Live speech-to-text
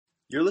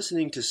You're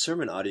listening to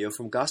sermon audio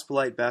from Gospel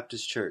Light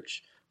Baptist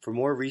Church. For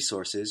more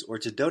resources or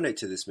to donate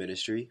to this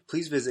ministry,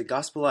 please visit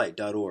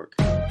gospellight.org.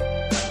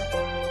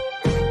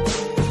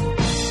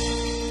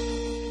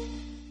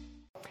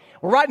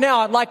 Well, right now,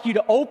 I'd like you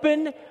to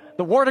open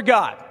the Word of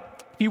God,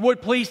 if you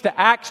would please, to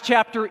Acts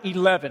chapter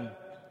 11.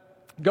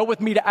 Go with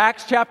me to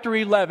Acts chapter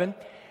 11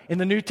 in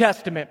the New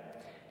Testament.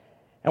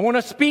 I want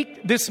to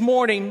speak this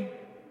morning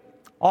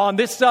on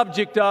this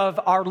subject of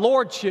our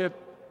Lordship,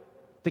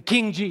 the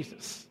King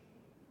Jesus.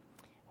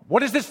 What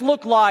does this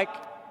look like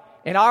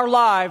in our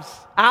lives,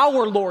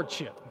 our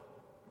Lordship,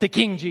 the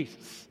King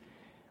Jesus?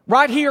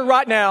 Right here,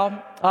 right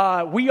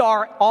now, we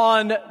are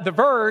on the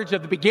verge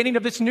of the beginning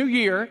of this new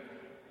year,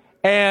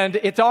 and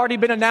it's already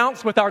been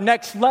announced with our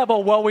next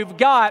level. Well, we've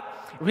got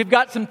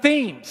some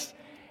themes.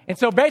 And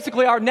so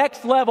basically our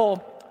next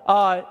level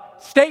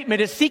statement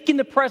is seeking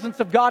the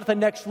presence of God at the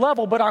next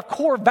level, but our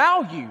core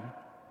value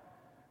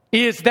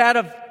is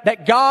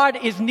that God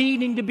is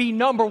needing to be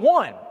number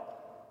one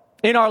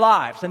in our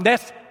lives. And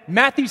that's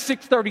Matthew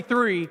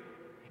 6:33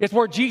 is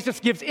where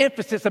Jesus gives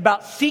emphasis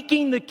about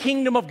seeking the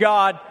kingdom of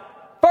God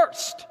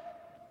first.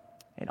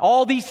 And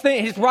all these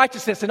things, His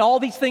righteousness, and all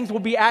these things will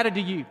be added to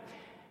you.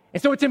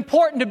 And so it's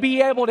important to be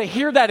able to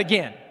hear that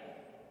again,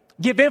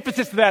 give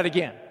emphasis to that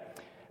again.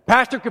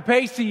 Pastor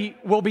Capacey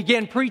will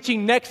begin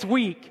preaching next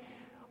week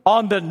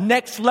on the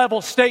next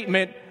level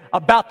statement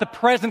about the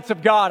presence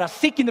of God,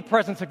 seeking the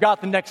presence of God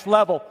at the next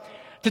level.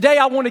 Today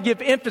I want to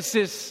give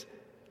emphasis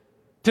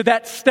to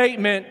that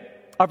statement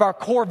of our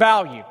core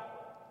value,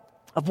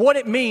 of what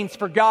it means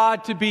for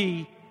God to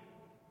be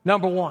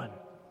number one.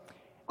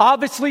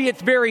 Obviously,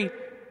 it's very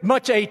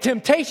much a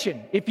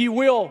temptation, if you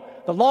will.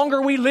 The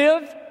longer we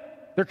live,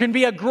 there can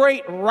be a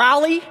great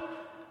rally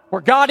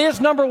where God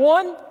is number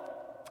one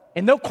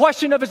and no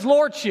question of His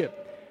lordship.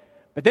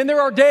 But then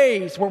there are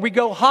days where we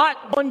go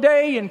hot one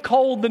day and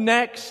cold the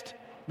next.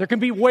 There can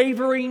be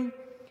wavering.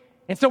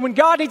 And so when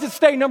God needs to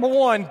stay number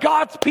one,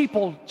 God's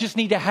people just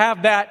need to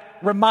have that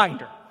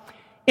reminder,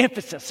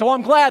 emphasis. So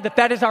I'm glad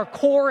that is our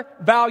core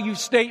value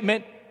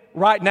statement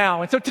right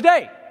now. And so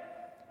today,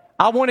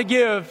 I want to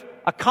give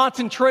a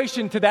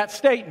concentration to that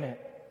statement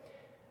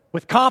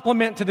with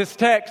complement to this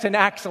text in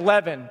Acts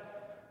 11,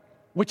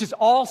 which is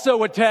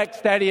also a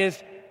text that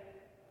is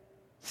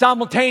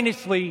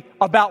simultaneously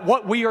about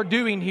what we are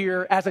doing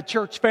here as a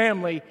church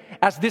family,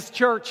 as this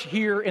church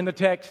here in the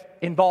text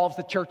involves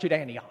the church at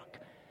Antioch.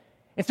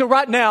 And so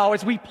right now,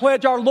 as we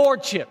pledge our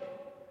lordship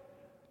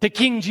to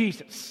King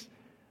Jesus,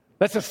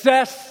 let's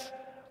assess,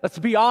 let's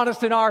be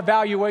honest in our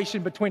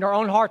evaluation between our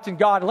own hearts and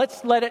God.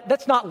 Let's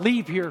not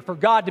leave here for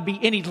God to be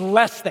any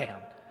less than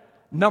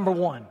number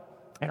one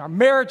in our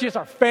marriages,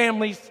 our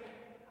families,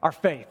 our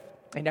faith,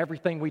 and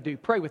everything we do.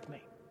 Pray with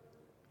me.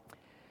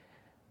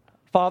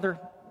 Father,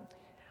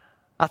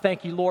 I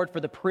thank you, Lord, for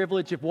the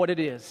privilege of what it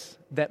is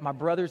that my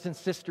brothers and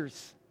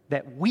sisters,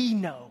 that we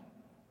know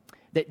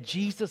that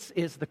Jesus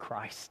is the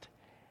Christ,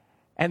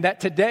 and that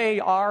today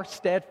our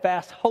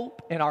steadfast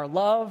hope and our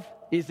love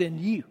is in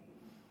you.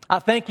 I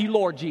thank you,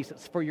 Lord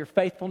Jesus, for your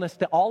faithfulness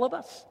to all of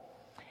us.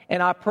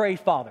 And I pray,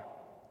 Father,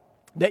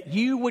 that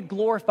you would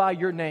glorify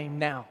your name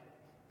now,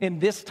 in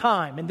this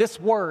time, in this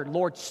word.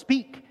 Lord,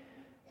 speak.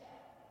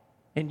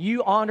 And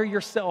you honor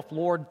yourself,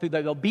 Lord, through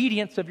the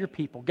obedience of your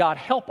people. God,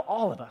 help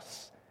all of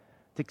us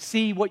to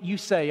see what you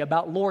say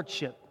about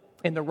lordship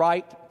in the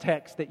right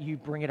text that you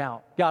bring it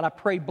out. God, I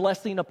pray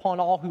blessing upon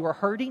all who are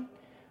hurting,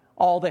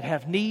 all that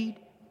have need.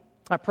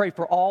 I pray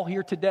for all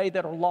here today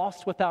that are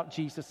lost without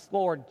Jesus.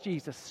 Lord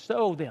Jesus,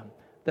 show them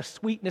the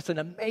sweetness and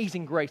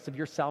amazing grace of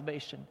your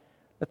salvation,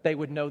 that they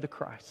would know the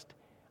Christ.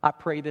 I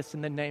pray this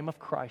in the name of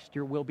Christ.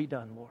 Your will be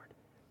done, Lord.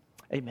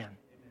 Amen.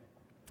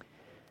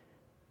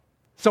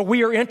 So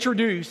we are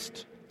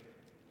introduced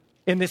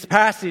in this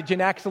passage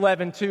in Acts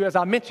 11 to, as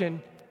I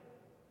mentioned,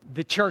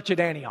 the church at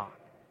Antioch.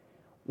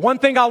 One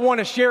thing I want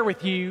to share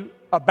with you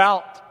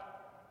about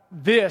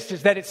this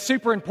is that it's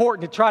super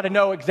important to try to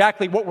know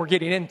exactly what we're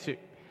getting into.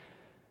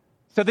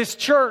 So this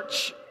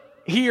church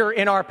here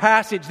in our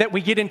passage that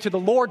we get into the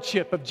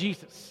lordship of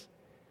Jesus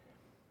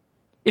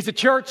is a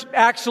church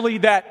actually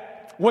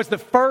that was the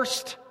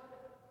first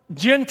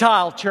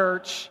Gentile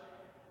church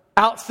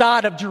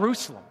outside of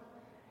Jerusalem.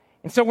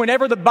 And so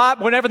whenever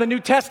the New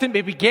Testament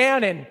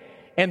began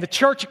and the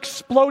church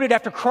exploded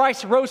after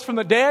Christ rose from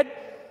the dead,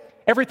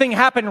 everything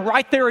happened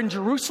right there in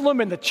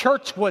Jerusalem, and the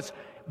church was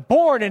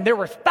born, and there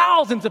were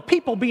thousands of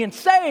people being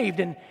saved,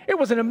 and it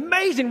was an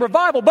amazing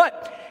revival.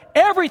 But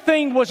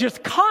everything was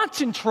just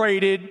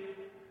concentrated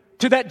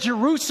to that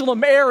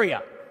Jerusalem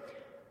area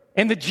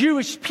and the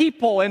Jewish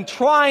people and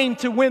trying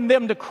to win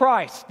them to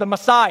Christ, the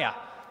Messiah.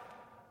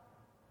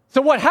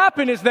 So what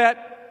happened is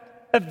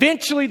that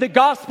eventually the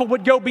gospel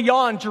would go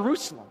beyond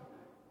Jerusalem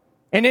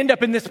and end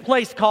up in this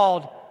place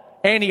called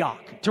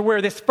Antioch, to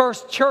where this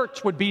first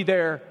church would be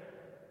there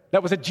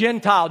that was a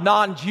Gentile,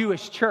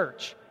 non-Jewish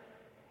church.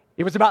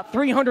 It was about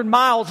 300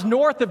 miles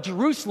north of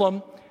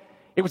Jerusalem.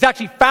 It was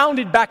actually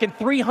founded back in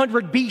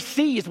 300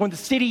 BC is when the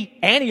city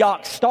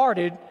Antioch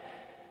started.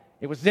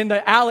 It was in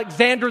the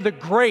Alexander the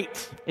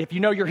Great, if you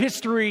know your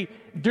history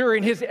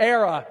during his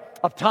era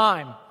of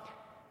time.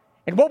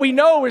 And what we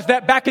know is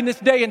that back in this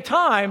day and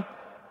time,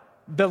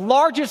 the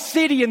largest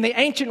city in the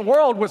ancient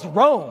world was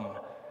Rome.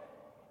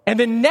 And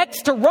then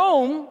next to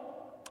Rome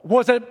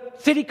was a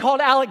city called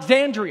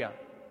Alexandria.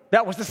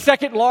 That was the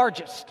second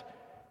largest.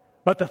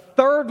 But the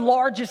third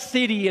largest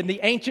city in the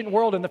ancient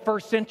world in the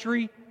first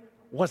century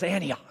was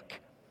Antioch.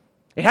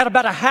 It had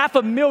about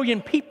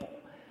 500,000 people.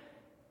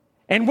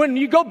 And when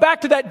you go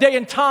back to that day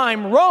and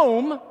time,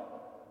 Rome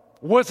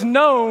was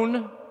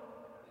known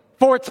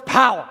for its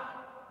power.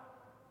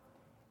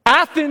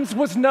 Athens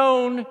was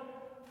known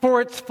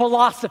for its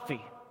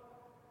philosophy.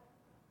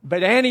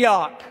 But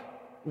Antioch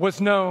was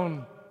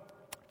known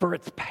for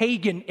its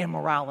pagan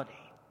immorality.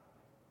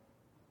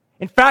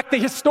 In fact, the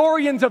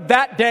historians of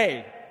that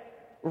day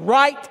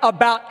write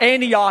about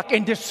Antioch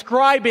and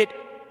describe it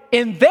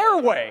in their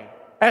way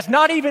as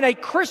not even a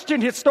Christian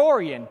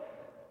historian.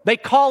 They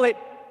call it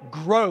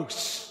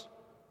gross,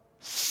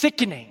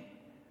 sickening.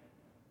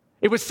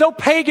 It was so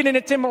pagan in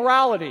its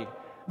immorality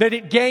that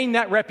it gained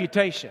that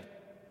reputation.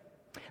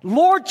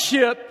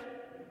 Lordship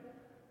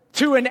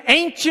to an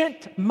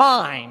ancient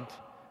mind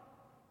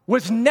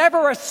was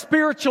never a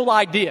spiritual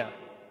idea.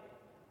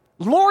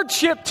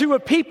 Lordship to a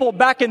people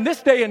back in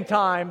this day and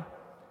time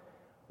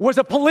was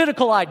a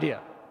political idea.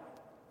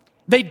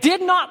 They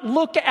did not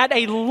look at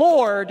a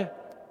Lord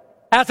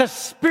as a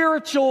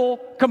spiritual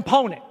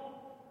component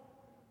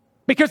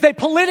because they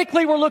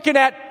politically were looking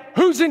at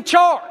who's in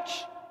charge,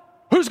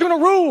 who's going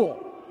to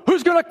rule,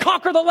 who's going to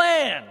conquer the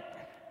land.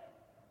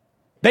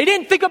 They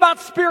didn't think about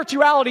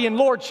spirituality and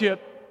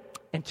lordship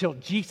until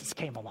Jesus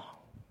came along.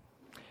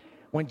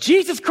 When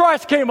Jesus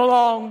Christ came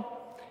along,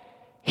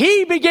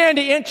 he began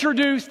to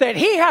introduce that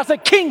he has a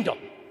kingdom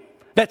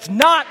that's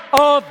not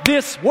of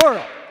this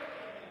world.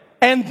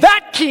 And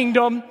that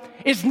kingdom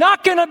is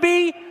not going to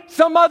be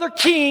some other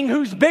king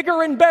who's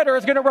bigger and better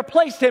is going to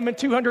replace him in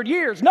 200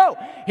 years. No,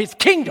 his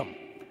kingdom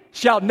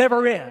shall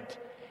never end.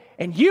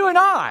 And you and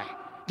I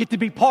get to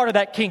be part of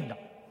that kingdom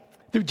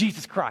through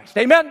Jesus Christ.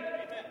 Amen?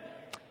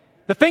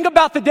 The thing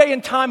about the day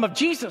and time of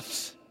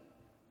Jesus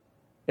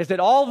is that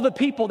all of the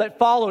people that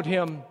followed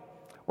him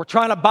were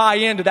trying to buy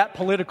into that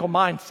political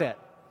mindset.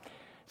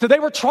 So they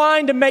were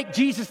trying to make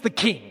Jesus the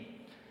king.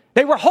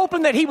 They were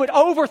hoping that he would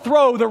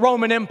overthrow the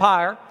Roman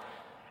Empire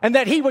and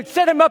that he would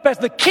set him up as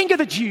the king of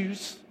the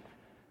Jews.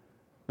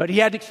 But he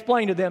had to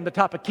explain to them the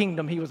type of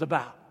kingdom he was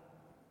about.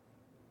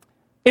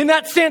 In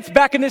that sense,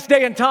 back in this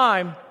day and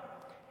time,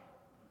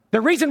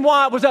 the reason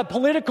why it was a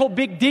political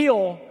big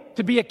deal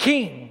to be a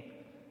king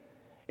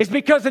is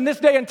because in this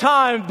day and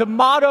time, the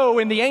motto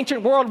in the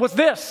ancient world was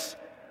this: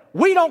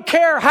 we don't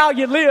care how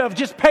you live,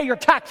 just pay your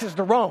taxes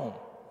to Rome.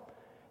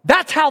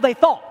 That's how they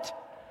thought.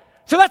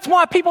 So that's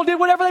why people did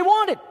whatever they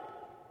wanted.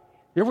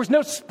 There was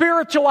no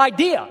spiritual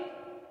idea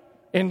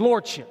in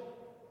lordship.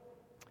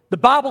 The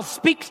Bible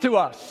speaks to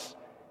us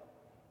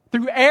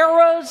through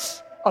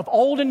eras of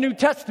Old and New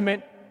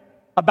Testament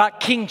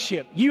about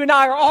kingship. You and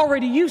I are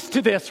already used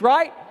to this,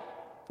 right?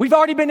 We've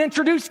already been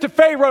introduced to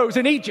pharaohs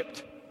in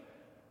Egypt.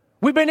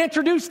 We've been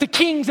introduced to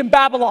kings in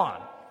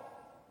Babylon.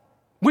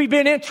 We've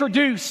been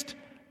introduced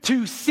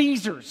to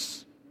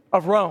Caesars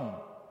of Rome.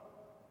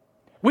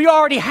 We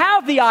already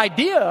have the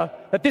idea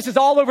that this is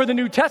all over the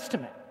New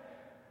Testament.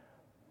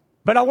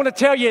 But I want to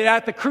tell you,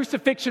 at the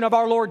crucifixion of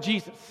our Lord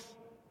Jesus,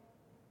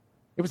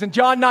 it was in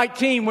John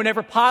 19,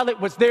 whenever Pilate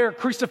was there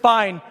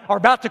crucifying, or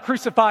about to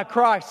crucify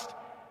Christ.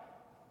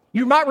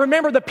 You might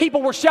remember the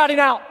people were shouting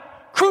out,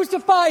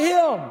 "Crucify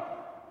him!"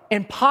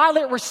 And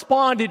Pilate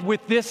responded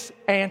with this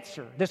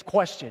answer, this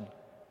question.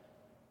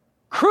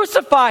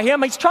 Crucify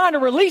him? He's trying to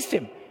release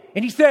him.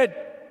 And he said,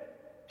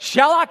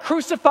 "Shall I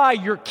crucify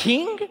your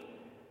king?"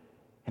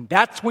 And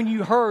that's when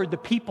you heard the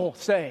people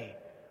say,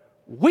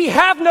 "We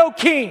have no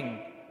king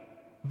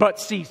but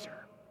Caesar."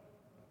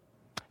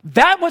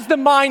 That was the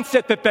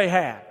mindset that they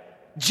had.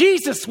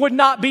 Jesus would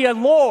not be a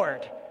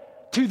Lord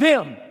to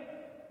them.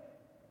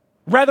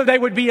 Rather, they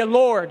would be a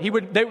Lord.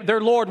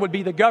 Their Lord would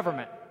be the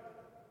government.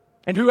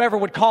 And whoever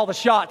would call the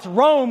shots.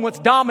 Rome was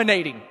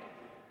dominating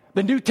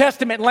the New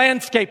Testament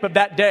landscape of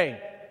that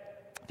day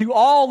through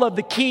all of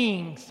the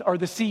kings or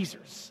the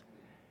Caesars.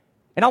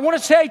 And I want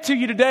to say to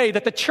you today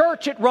that the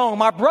church at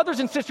Rome, our brothers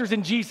and sisters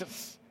in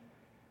Jesus,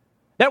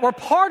 that were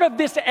part of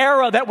this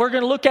era that we're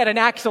going to look at in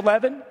Acts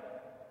 11,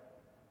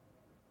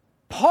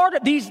 part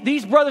of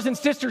these brothers and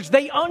sisters,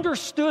 they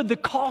understood the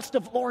cost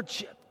of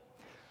lordship.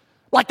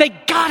 Like they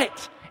got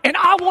it. And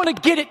I want to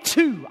get it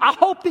too. I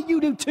hope that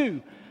you do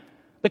too.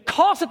 The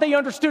cost that they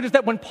understood is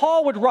that when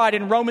Paul would write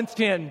in Romans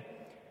 10,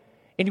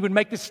 and he would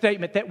make this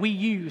statement that we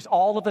use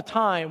all of the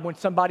time when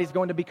somebody's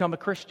going to become a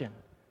Christian.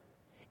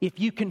 If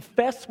you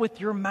confess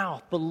with your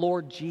mouth the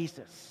Lord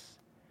Jesus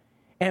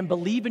and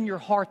believe in your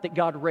heart that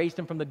God raised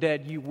him from the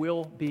dead, you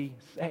will be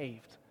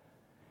saved.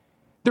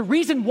 The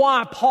reason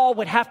why Paul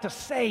would have to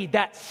say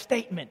that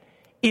statement,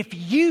 if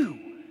you,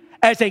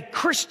 as a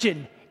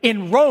Christian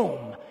in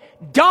Rome,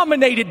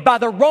 dominated by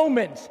the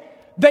Romans,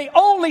 they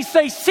only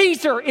say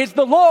Caesar is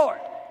the Lord.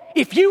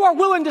 If you are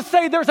willing to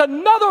say there's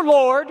another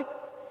Lord,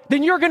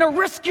 then you're going to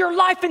risk your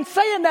life in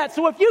saying that.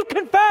 So if you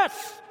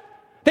confess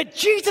that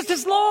Jesus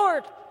is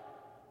Lord,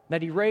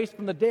 that He raised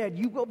from the dead,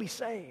 you will be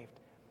saved.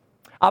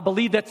 I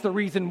believe that's the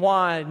reason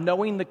why,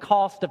 knowing the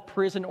cost of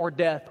prison or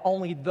death,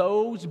 only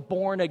those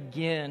born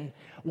again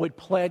would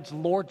pledge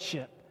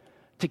lordship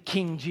to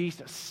King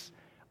Jesus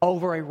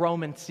over a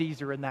Roman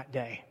Caesar in that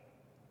day.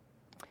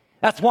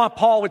 That's why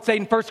Paul would say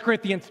in 1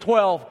 Corinthians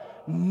 12,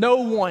 no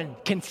one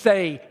can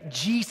say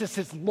Jesus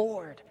is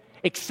Lord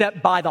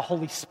except by the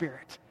Holy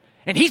Spirit.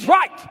 And he's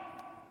right,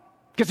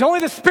 because only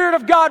the Spirit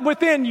of God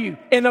within you,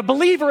 and a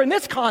believer in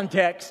this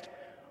context,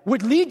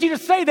 would lead you to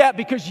say that,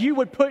 because you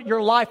would put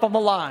your life on the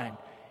line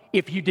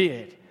if you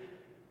did.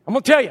 I'm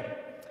going to tell you,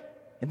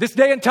 in this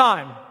day and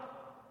time,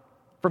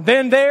 from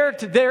then there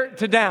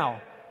to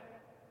now,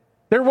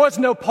 there was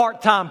no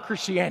part-time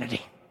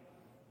Christianity.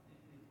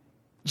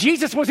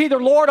 Jesus was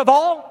either Lord of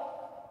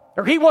all,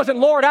 or He wasn't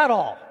Lord at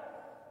all.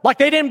 Like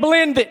they didn't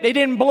blend it, they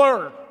didn't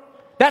blur.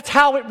 That's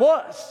how it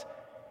was.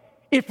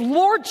 If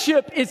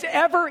lordship is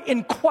ever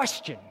in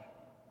question,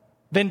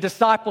 then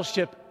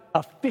discipleship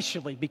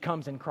officially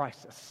becomes in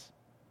crisis.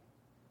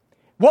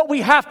 What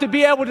we have to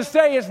be able to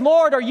say is,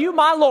 Lord, are you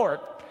my Lord?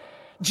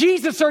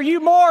 Jesus, are you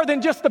more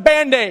than just a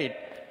Band-Aid?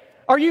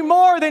 Are you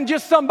more than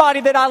just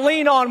somebody that I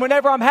lean on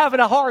whenever I'm having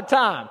a hard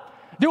time?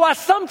 Do I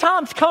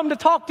sometimes come to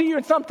talk to you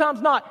and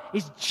sometimes not?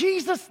 Is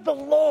Jesus the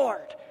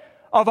Lord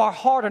of our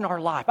heart and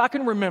our life? I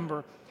can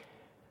remember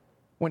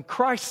when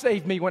Christ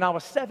saved me when I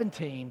was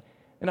 17,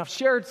 and I've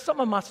shared some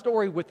of my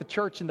story with the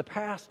church in the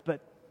past,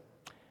 but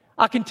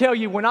I can tell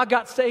you, when I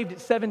got saved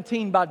at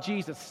 17 by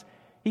Jesus,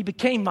 He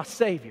became my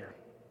Savior.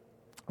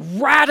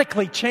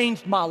 Radically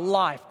changed my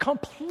life,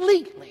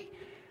 completely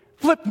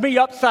flipped me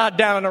upside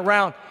down and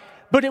around.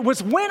 But it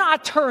was when I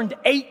turned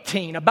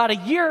 18, about a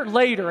year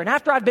later, and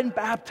after I'd been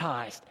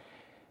baptized,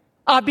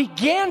 I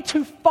began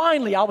to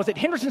finally, I was at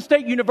Henderson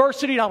State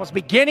University, and I was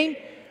beginning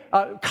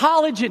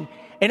college, and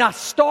I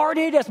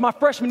started as my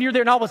freshman year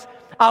there, and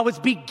I was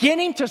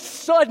beginning to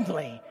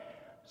suddenly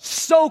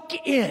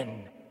soak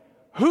in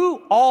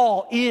who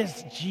all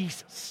is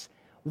Jesus.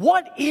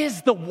 What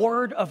is the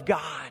Word of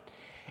God?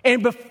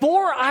 And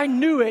before I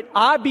knew it,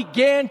 I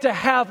began to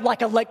have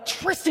like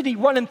electricity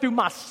running through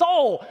my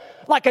soul,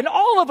 like an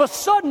all of a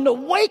sudden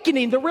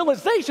awakening, the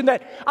realization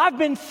that I've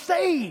been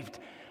saved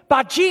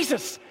by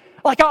Jesus.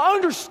 Like I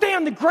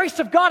understand the grace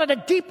of God at a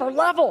deeper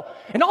level.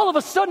 And all of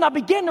a sudden I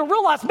began to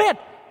realize, man,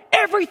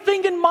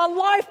 everything in my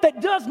life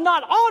that does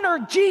not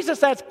honor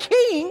Jesus as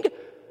King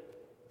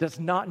does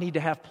not need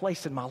to have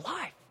place in my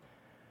life.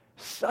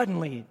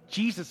 Suddenly,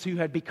 Jesus, who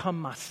had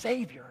become my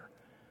Savior,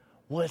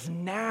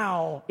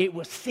 it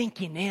was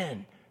sinking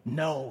in.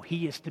 No,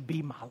 He is to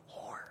be my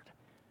Lord.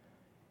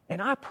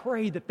 And I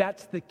pray that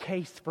that's the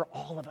case for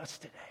all of us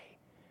today.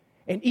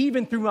 And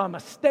even through my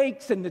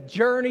mistakes and the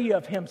journey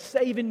of Him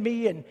saving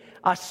me, and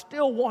I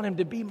still want Him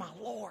to be my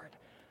Lord.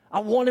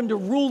 I want Him to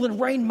rule and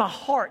reign my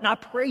heart, and I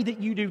pray that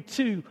you do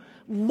too.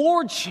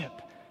 Lordship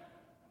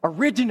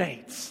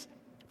originates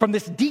from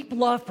this deep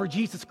love for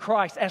Jesus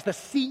Christ as the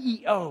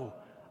CEO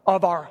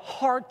of our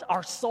heart,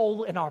 our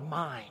soul, and our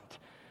mind.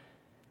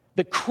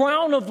 The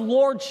crown of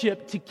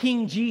lordship to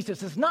King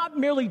Jesus is not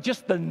merely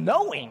just the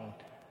knowing,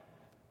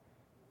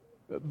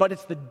 but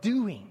it's the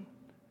doing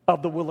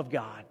of the will of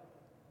God.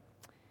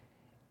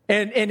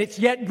 And it's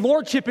yet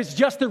lordship is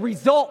just the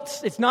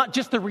results. It's not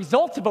just the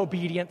results of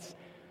obedience,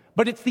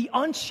 but it's the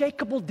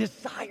unshakable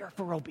desire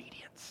for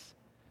obedience.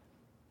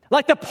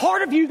 Like the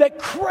part of you that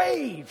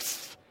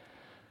craves,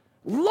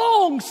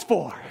 longs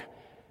for,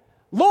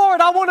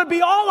 Lord, I want to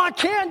be all I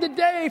can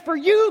today for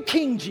you,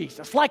 King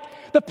Jesus. Like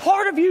the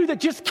part of you that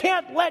just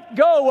can't let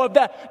go of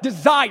that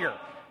desire.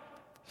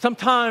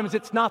 Sometimes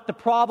it's not the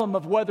problem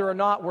of whether or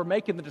not we're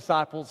making the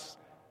disciples.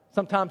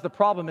 Sometimes the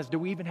problem is, do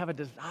we even have a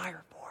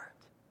desire for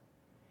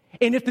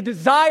it? And if the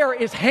desire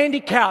is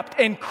handicapped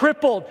and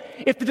crippled,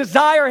 if the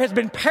desire has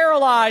been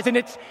paralyzed and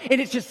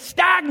it's just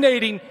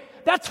stagnating,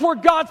 that's where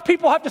God's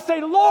people have to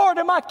say, Lord,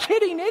 am I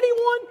kidding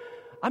anyone?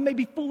 I may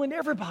be fooling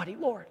everybody,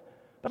 Lord.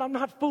 But I'm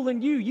not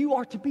fooling you. You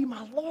are to be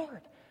my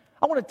Lord.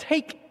 I want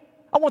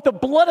the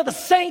blood of the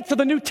saints of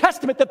the New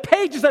Testament, the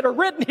pages that are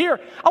written here.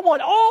 I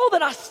want all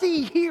that I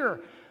see here.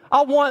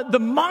 I want the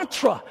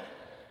mantra.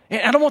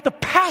 And I want the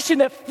passion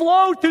that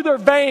flowed through their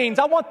veins.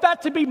 I want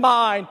that to be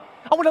mine.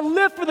 I want to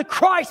live for the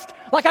Christ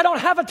like I don't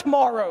have a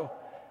tomorrow.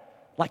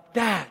 Like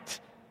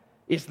that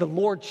is the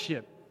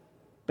lordship.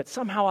 But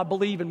somehow I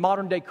believe in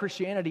modern day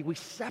Christianity, we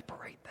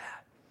separate that.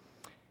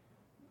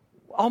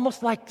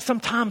 Almost like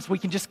sometimes we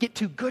can just get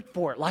too good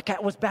for it, like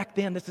that was back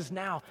then, this is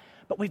now.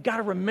 But we've got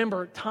to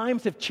remember,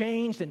 times have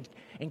changed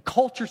and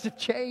cultures have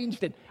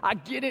changed, and I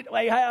get it,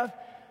 they have.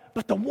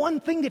 But the one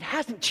thing that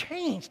hasn't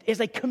changed is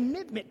a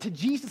commitment to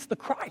Jesus the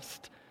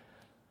Christ.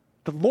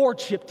 The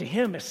lordship to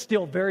Him is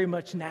still very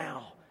much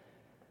now.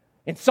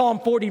 In Psalm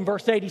 40,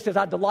 verse 8, He says,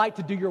 I delight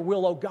to do your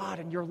will, O God,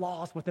 and your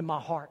laws within my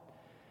heart.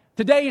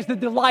 Today is the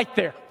delight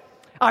there.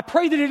 I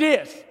pray that it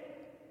is.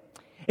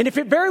 And if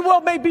it very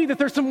well may be that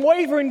there's some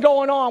wavering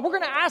going on, we're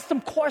going to ask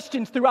some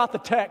questions throughout the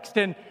text,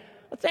 and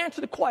let's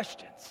answer the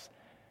questions.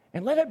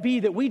 And let it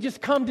be that we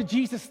just come to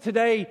Jesus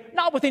today,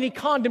 not with any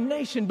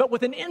condemnation, but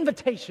with an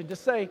invitation to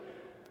say,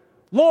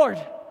 Lord,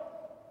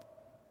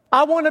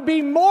 I want to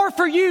be more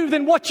for you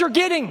than what you're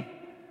getting.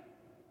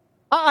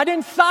 I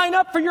didn't sign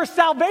up for your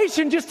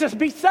salvation just to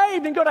be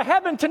saved and go to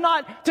heaven, to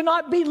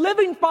not be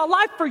living my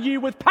life for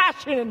you with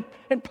passion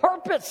and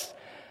purpose.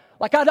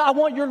 Like I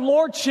want your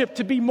lordship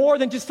to be more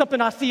than just something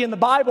I see in the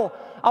Bible.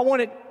 I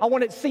want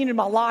it seen in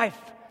my life.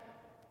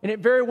 And it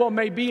very well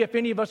may be, if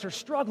any of us are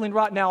struggling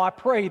right now, I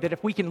pray that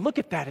if we can look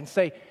at that and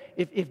say,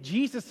 if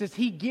Jesus, is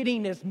he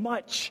getting as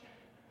much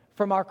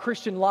from our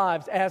Christian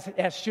lives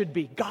as should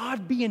be?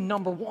 God being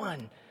number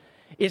one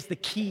is the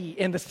key.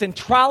 And the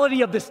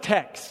centrality of this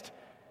text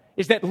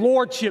is that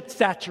lordship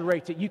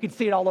saturates it. You can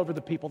see it all over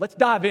the people. Let's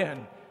dive in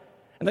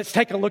and let's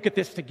take a look at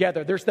this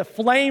together. There's the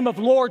flame of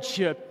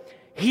lordship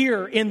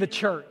here in the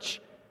church.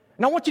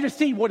 And I want you to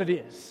see what it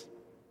is.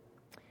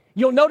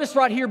 You'll notice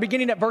right here,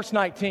 beginning at verse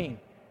 19,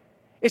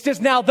 it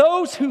says, now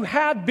those who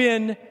have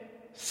been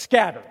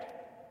scattered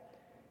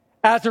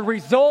as a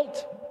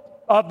result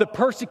of the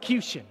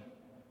persecution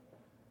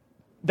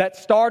that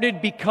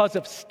started because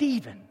of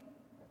Stephen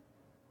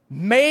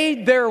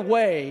made their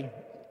way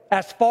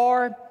as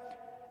far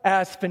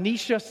as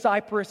Phoenicia,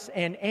 Cyprus,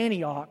 and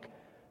Antioch.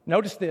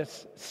 Notice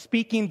this,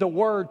 speaking the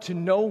word to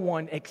no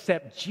one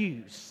except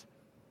Jews.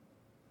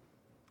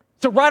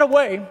 So right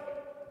away,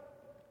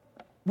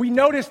 we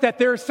notice that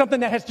there's something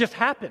that has just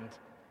happened.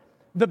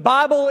 The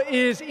Bible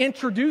is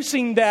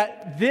introducing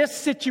that this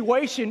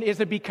situation is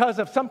because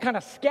of some kind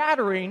of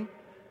scattering,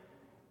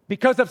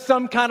 because of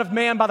some kind of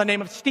man by the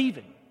name of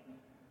Stephen.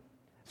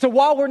 So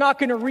while we're not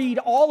going to read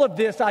all of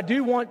this, I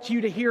do want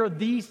you to hear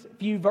these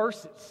few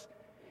verses.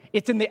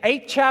 It's in the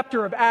 8th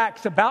chapter of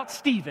Acts about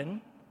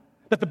Stephen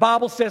that the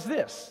Bible says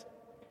this.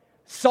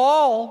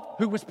 Saul,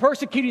 who was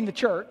persecuting the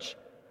church,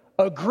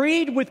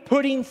 agreed with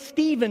putting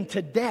Stephen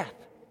to death.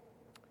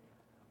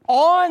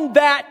 On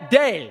that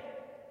day,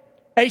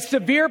 a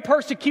severe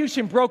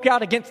persecution broke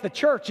out against the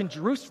church in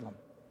Jerusalem.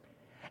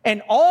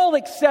 And all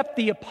except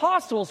the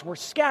apostles were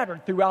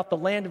scattered throughout the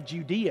land of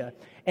Judea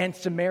and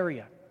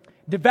Samaria.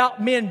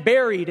 Devout men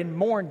buried Stephen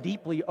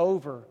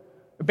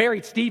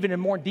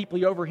and mourned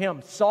deeply over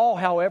him. Saul,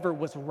 however,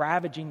 was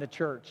ravaging the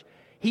church.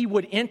 He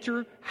would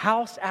enter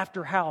house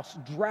after house,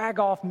 drag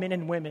off men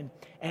and women,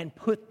 and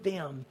put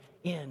them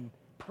in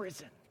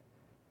prison.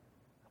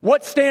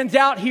 What stands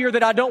out here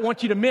that I don't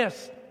want you to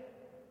miss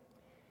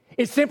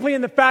is simply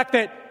in the fact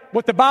that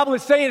what the Bible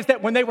is saying is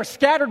that when they were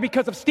scattered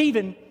because of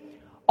Stephen,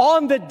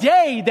 on the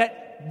day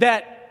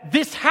that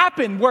this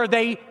happened, where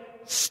they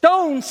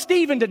stoned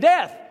Stephen to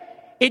death,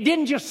 it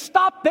didn't just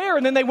stop there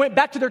and then they went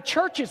back to their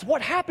churches.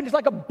 What happened is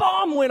like a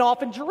bomb went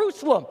off in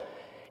Jerusalem.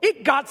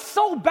 It got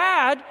so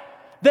bad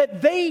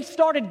that they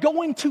started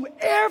going to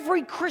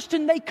every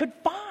Christian they could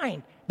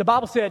find. The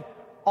Bible said,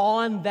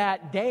 on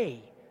that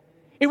day.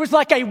 It was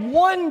like a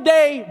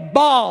one-day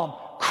bomb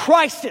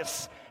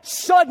crisis.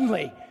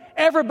 Suddenly,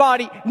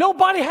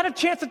 nobody had a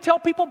chance to tell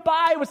people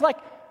bye. It was like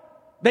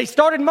they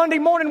started Monday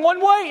morning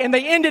one way and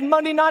they ended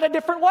Monday night a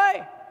different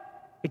way.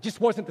 It just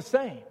wasn't the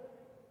same.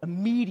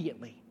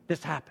 Immediately,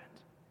 this happened.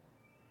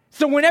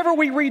 So whenever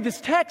we read this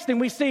text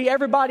and we see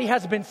everybody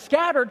has been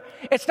scattered,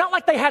 it's not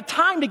like they had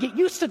time to get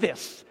used to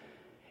this.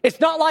 It's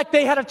not like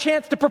they had a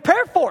chance to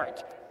prepare for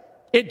it.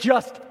 It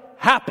just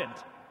happened.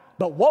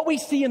 But what we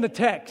see in the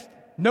text,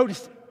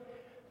 notice it.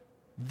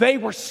 They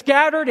were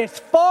scattered as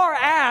far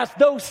as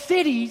those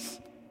cities,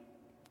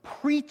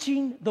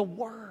 preaching the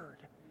word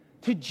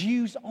to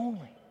Jews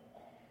only.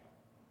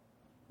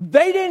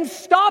 They didn't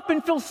stop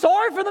and feel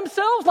sorry for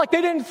themselves. Like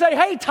they didn't say,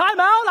 hey, time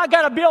out. I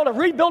got to be able to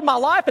rebuild my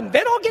life and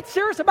then I'll get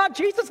serious about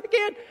Jesus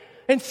again.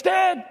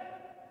 Instead,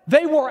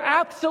 they were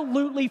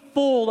absolutely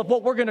full of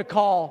what we're going to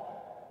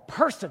call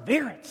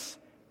perseverance.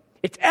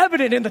 It's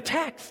evident in the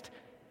text.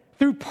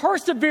 Through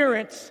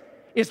perseverance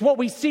is what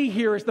we see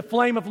here is the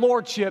flame of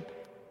lordship.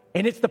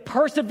 And it's the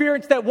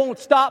perseverance that won't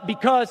stop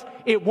because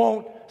it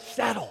won't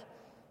settle.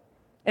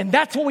 And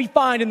that's what we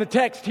find in the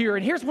text here.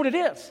 And here's what it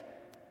is.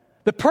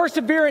 The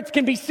perseverance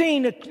can be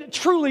seen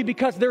truly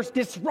because there's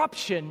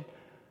disruption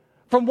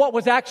from what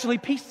was actually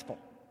peaceful.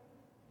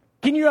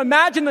 Can you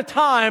imagine the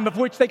time of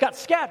which they got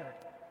scattered?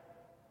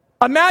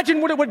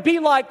 Imagine what it would be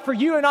like for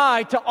you and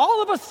I to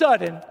all of a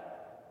sudden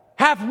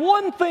have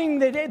one thing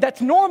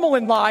that's normal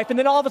in life, and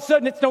then all of a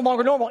sudden it's no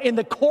longer normal in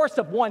the course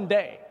of one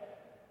day.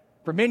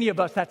 For many of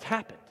us, that's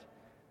happened.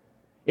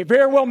 It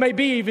very well may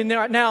be even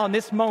right now in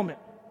this moment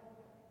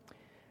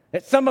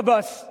that some of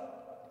us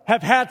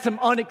have had some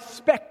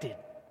unexpected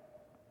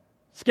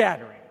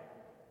scattering.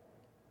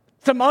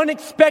 Some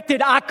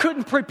unexpected, I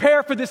couldn't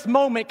prepare for this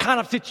moment kind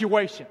of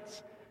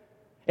situations.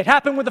 It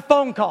happened with a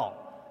phone call.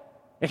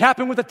 It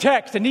happened with a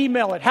text, an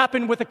email. It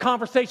happened with a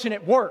conversation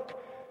at work.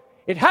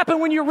 It happened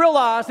when you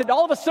realize that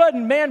all of a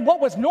sudden, man, what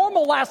was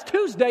normal last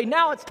Tuesday,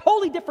 now it's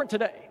totally different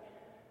today.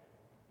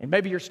 And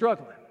maybe you're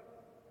struggling.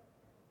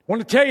 I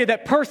want to tell you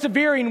that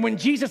persevering when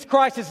Jesus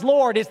Christ is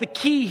Lord is the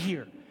key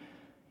here.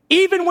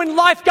 Even when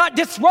life got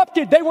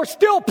disrupted, they were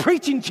still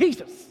preaching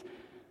Jesus.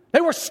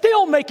 They were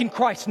still making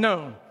Christ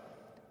known,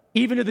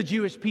 even to the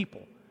Jewish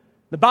people.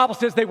 The Bible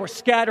says they were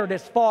scattered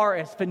as far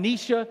as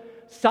Phoenicia,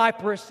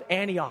 Cyprus,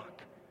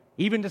 Antioch,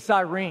 even to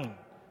Cyrene.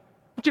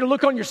 I want you to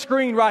look on your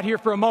screen right here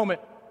for a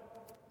moment.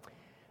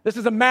 This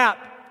is a map,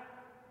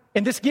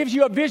 and this gives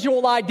you a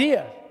visual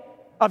idea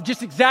of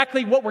just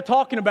exactly what we're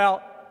talking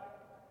about.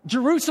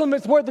 Jerusalem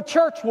is where the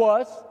church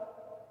was,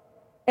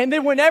 and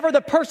then whenever the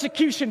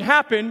persecution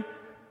happened,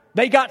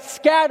 they got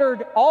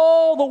scattered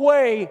all the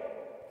way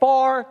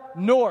far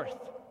north.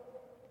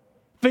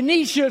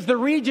 Phoenicia is the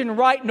region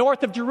right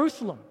north of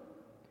Jerusalem.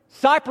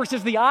 Cyprus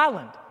is the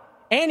island.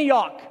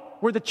 Antioch,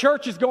 where the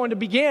church is going to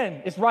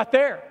begin, is right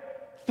there.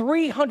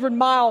 300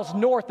 miles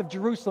north of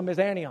Jerusalem is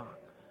Antioch.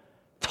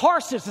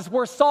 Tarsus is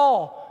where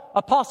Saul,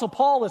 Apostle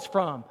Paul, is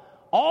from.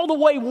 All the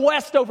way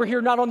west over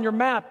here, not on your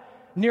map,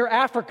 near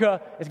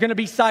Africa, is going to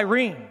be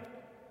Cyrene.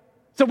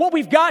 So what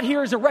we've got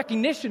here is a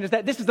recognition, is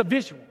that this is a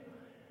visual.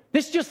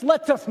 This just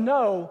lets us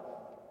know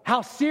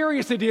how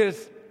serious it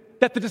is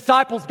that the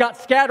disciples got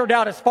scattered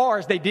out as far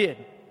as they did.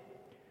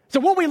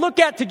 So what we look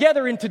at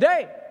together in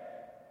today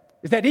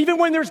is that even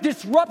when there's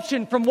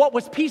disruption from what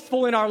was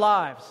peaceful in our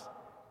lives,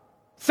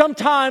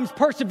 sometimes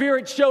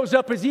perseverance shows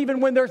up as even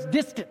when there's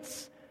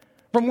distance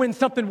from when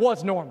something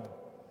was normal.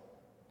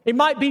 It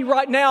might be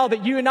right now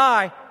that you and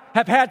I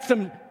have had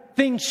some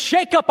things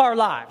shake up our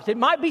lives. It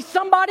might be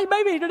somebody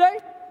maybe today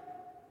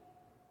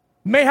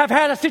may have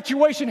had a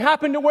situation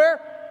happen to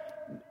where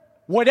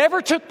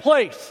whatever took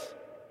place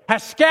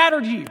has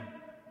scattered you,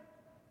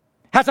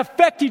 has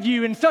affected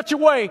you in such a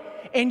way,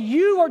 and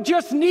you are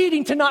just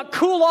needing to not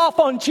cool off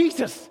on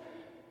Jesus.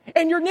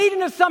 And you're needing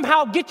to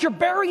somehow get your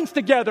bearings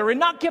together and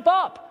not give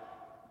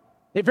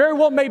up. It very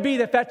well may be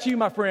that that's you,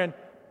 my friend.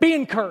 Be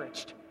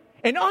encouraged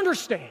and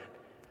understand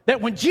that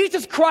when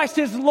Jesus Christ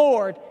is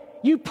Lord,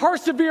 you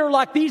persevere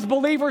like these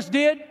believers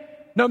did,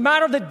 no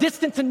matter the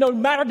distance and no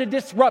matter the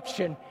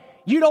disruption.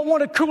 You don't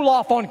want to cool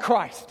off on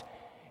Christ.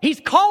 He's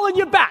calling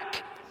you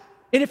back.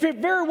 And if it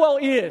very well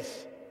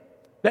is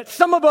that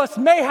some of us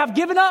may have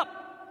given up,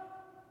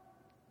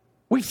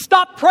 we've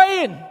stopped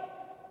praying.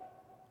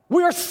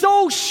 We are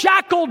so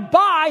shackled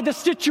by the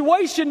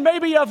situation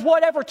maybe of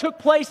whatever took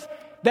place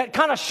that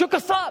kind of shook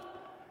us up,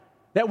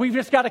 that we've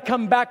just got to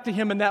come back to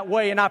Him in that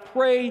way. And I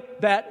pray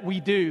that we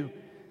do.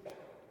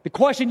 The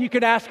question you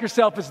can ask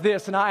yourself is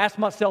this, and I ask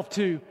myself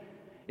too,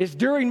 is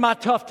during my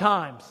tough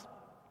times,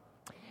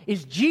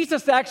 is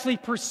Jesus actually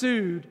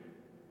pursued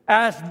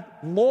as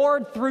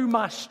Lord through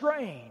my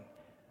strain,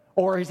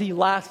 or is He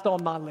last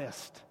on my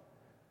list?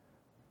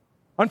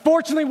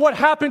 Unfortunately, what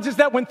happens is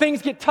that when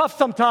things get tough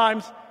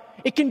sometimes,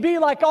 it can be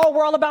like, oh,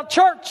 we're all about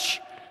church.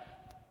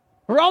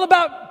 We're all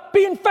about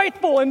being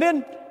faithful. And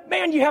then,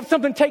 man, you have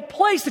something take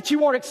place that you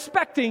weren't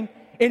expecting,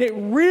 and it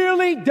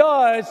really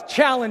does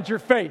challenge your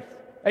faith.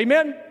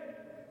 Amen?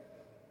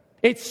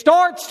 It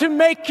starts to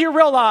make you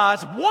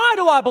realize, why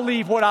do I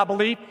believe what I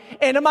believe?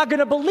 And am I going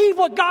to believe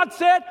what God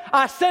said?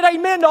 I said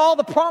amen to all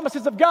the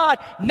promises of God.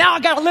 Now I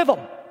got to live them.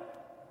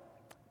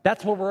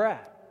 That's where we're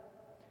at.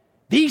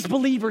 These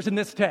believers in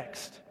this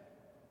text,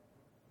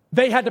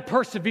 they had to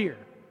persevere.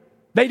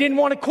 They didn't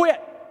want to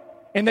quit.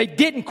 And they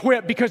didn't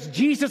quit because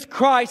Jesus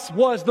Christ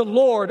was the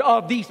Lord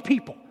of these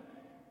people.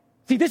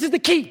 See, this is the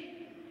key.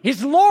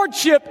 His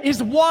lordship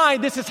is why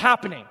this is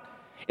happening.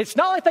 It's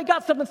not like they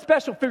got something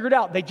special figured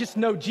out. They just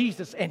know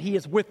Jesus, and He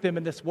is with them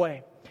in this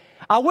way.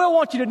 I will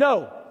want you to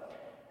know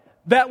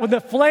that when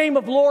the flame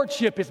of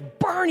lordship is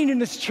burning in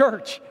this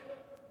church,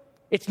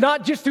 it's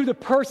not just through the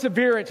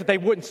perseverance that they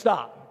wouldn't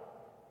stop.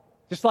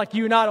 Just like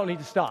you and I don't need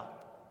to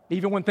stop,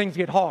 even when things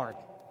get hard.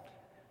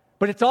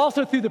 But it's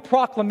also through the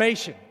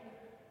proclamation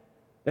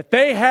that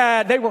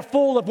they were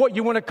full of what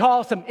you want to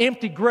call some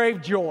empty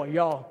grave joy,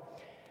 y'all.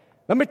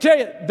 Let me tell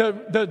you,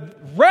 the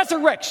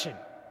resurrection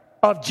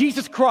of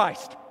Jesus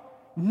Christ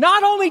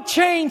not only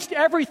changed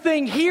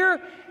everything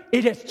here,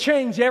 it has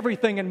changed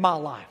everything in my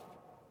life.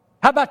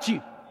 How about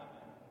you?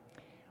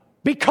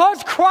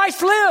 Because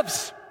Christ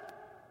lives,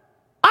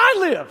 I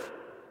live.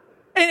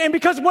 And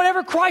because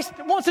whatever Christ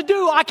wants to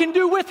do, I can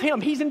do with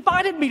Him. He's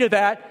invited me to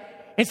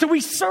that. And so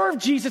we serve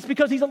Jesus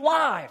because He's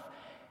alive.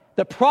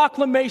 The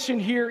proclamation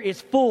here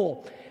is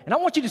full. And I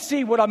want you to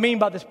see what I mean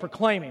by this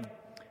proclaiming.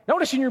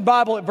 Notice in your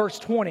Bible at verse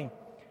 20.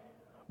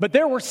 But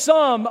there were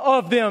some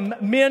of them,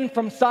 men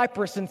from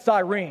Cyprus and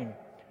Cyrene,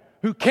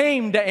 who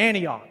came to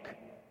Antioch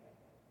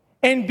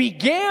and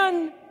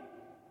began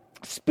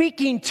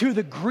speaking to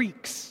the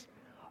Greeks,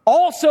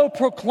 also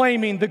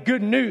proclaiming the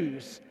good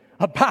news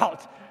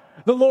about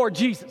the Lord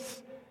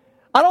Jesus.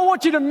 I don't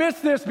want you to miss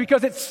this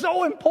because it's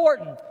so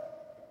important.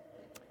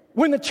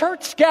 When the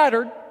church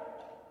scattered,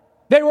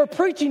 they were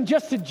preaching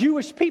just to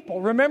Jewish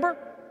people, remember?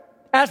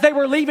 As they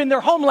were leaving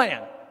their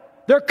homeland,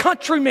 their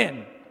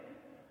countrymen.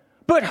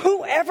 But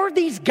whoever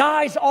these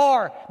guys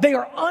are, they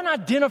are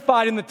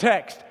unidentified in the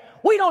text.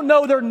 We don't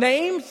know their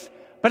names,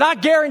 but I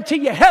guarantee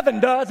you heaven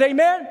does,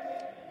 amen?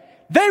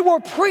 They were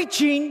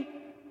preaching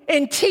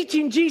and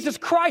teaching Jesus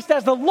Christ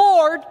as the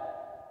Lord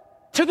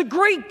to the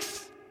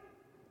Greeks.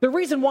 The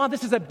reason why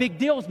this is a big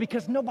deal is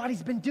because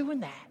nobody's been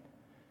doing that.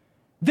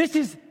 This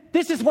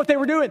is what they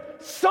were doing.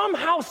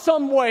 Somehow,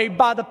 some way,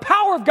 by the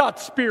power of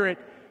God's Spirit,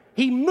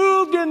 He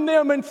moved in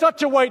them in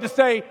such a way to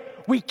say,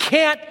 we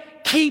can't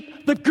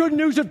keep the good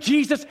news of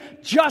Jesus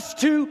just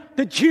to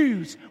the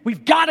Jews.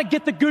 We've got to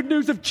get the good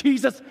news of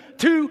Jesus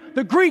to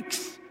the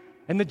Greeks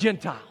and the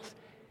Gentiles.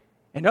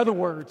 In other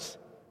words,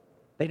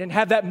 they didn't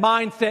have that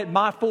mindset,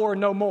 my for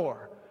no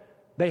more.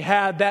 They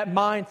had that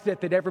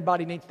mindset that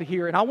everybody needs to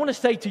hear. And I want to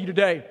say to you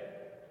today,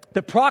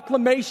 the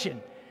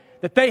proclamation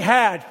that they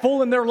had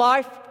full in their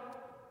life,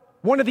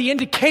 one of the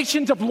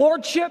indications of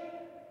lordship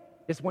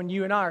is when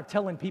you and I are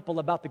telling people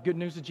about the good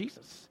news of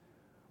Jesus.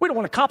 We don't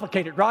want to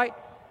complicate it, right?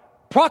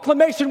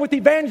 Proclamation with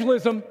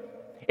evangelism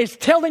is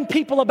telling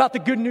people about the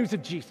good news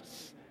of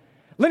Jesus.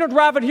 Leonard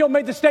Ravenhill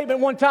made the statement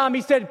one time.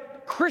 He said,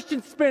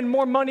 Christians spend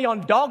more money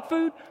on dog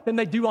food than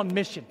they do on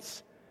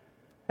missions.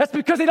 That's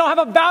because they don't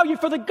have a value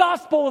for the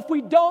gospel if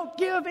we don't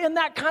give in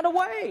that kind of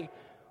way.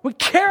 We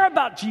care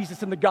about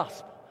Jesus and the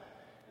gospel.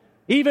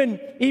 Even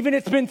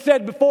it's been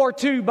said before,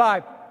 too,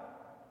 by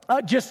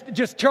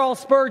just Charles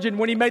Spurgeon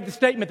when he made the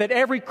statement that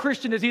every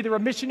Christian is either a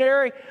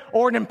missionary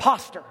or an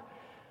imposter.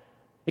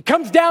 It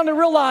comes down to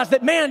realize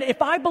that, man,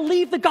 if I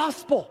believe the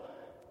gospel,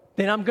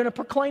 then I'm going to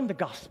proclaim the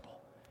gospel.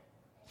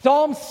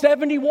 Psalm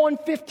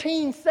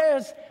 71:15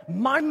 says,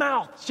 my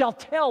mouth shall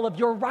tell of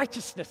your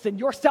righteousness and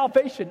your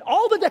salvation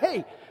all the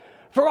day,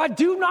 for I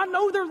do not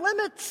know their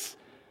limits.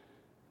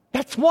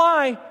 That's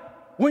why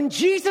when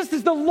Jesus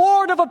is the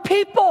Lord of a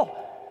people,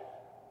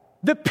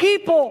 the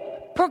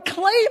people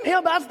proclaim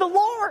Him as the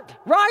Lord,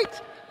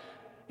 right?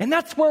 And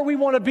that's where we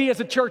want to be as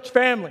a church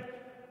family.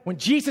 When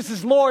Jesus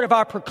is Lord of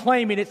our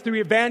proclaiming, it's through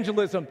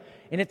evangelism,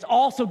 and it's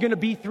also going to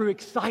be through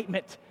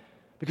excitement.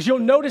 Because you'll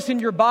notice in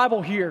your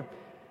Bible here,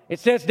 it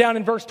says down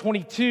in verse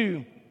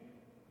 22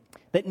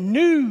 that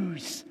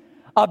news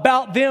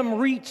about them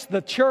reached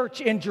the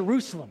church in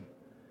Jerusalem.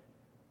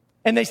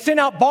 And they sent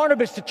out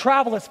Barnabas to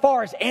travel as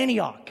far as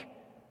Antioch.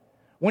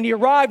 When he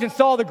arrived and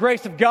saw the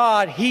grace of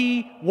God,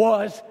 he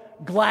was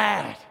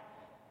glad.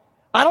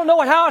 I don't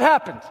know how it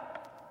happened.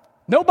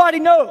 Nobody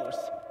knows.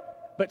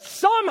 But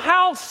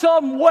somehow,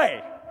 some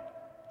way,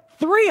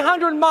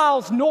 300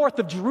 miles north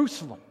of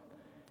Jerusalem,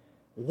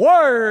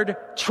 word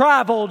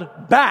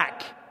traveled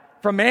back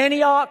from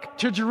Antioch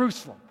to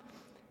Jerusalem.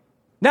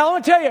 Now, I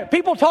want to tell you,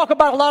 people talk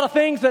about a lot of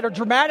things that are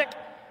dramatic.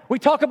 We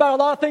talk about a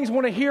lot of things,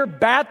 want to hear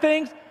bad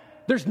things.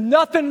 There's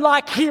nothing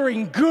like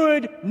hearing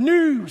good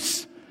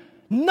news.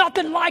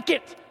 Nothing like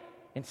it.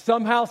 And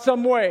somehow,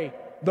 some way,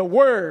 the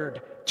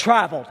word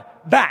traveled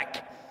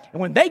back.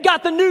 And when they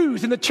got the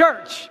news in the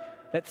church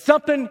that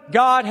something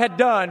God had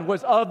done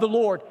was of the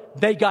Lord,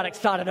 they got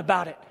excited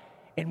about it.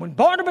 And when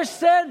Barnabas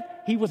said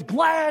he was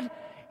glad,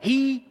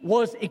 he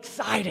was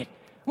excited.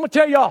 I'm going to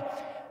tell y'all,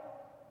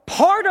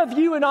 part of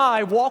you and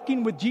I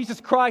walking with Jesus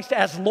Christ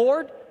as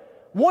Lord,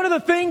 one of the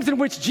things in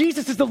which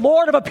Jesus is the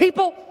Lord of a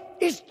people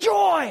is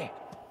joy.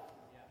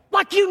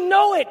 Like you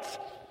know it.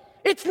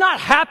 It's not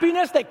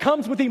happiness that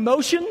comes with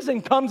emotions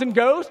and comes and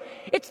goes.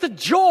 It's the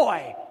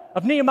joy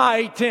of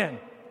Nehemiah 8:10.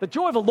 The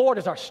joy of the Lord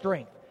is our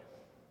strength.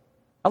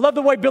 I love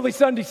the way Billy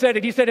Sunday said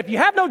it. He said, if you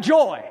have no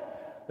joy,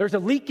 there's a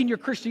leak in your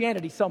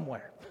Christianity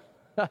somewhere.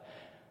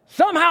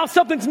 Somehow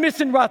something's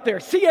missing right there.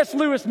 C.S.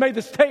 Lewis made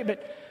the statement,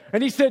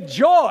 and he said,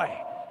 joy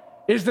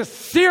is the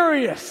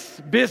serious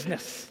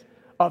business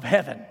of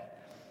heaven.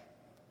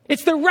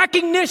 It's the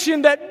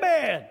recognition that,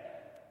 man,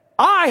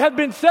 I have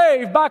been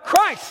saved by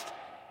Christ.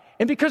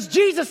 And because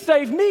Jesus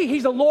saved me,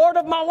 He's the Lord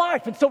of my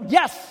life. And so,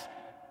 yes,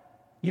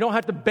 you don't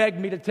have to beg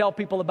me to tell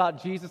people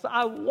about Jesus.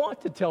 I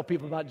want to tell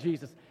people about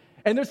Jesus.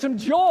 And there's some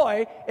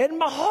joy in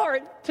my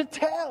heart to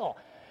tell.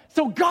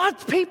 So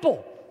God's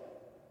people,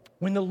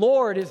 when the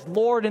Lord is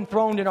Lord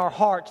enthroned in our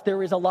hearts,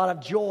 there is a lot of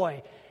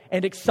joy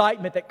and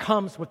excitement that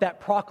comes with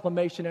that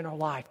proclamation in our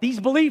life. These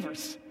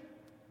believers,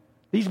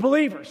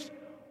 the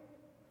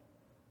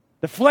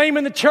flame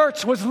in the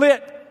church was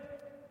lit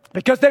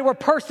because they were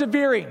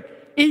persevering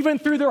even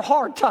through their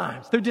hard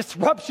times, through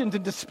disruptions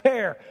and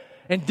despair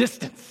and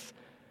distance.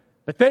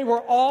 But they were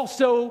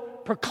also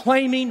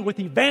proclaiming with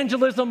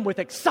evangelism, with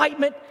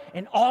excitement,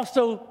 and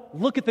also,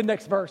 look at the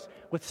next verse,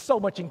 with so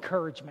much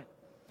encouragement.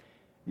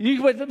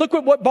 Look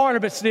at what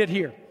Barnabas did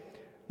here.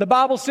 The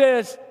Bible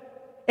says,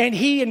 and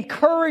he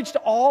encouraged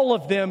all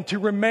of them to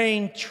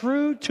remain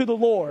true to the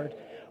Lord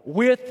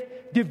with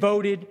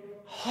devoted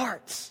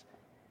hearts.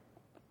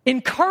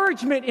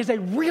 Encouragement is a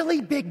really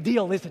big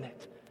deal, isn't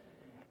it?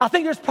 I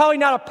think there's probably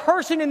not a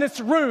person in this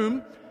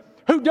room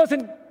who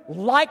doesn't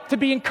like to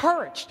be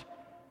encouraged.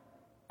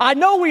 I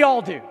know we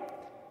all do.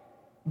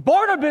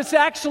 Barnabas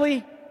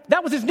actually,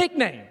 that was his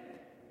nickname.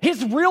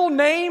 His real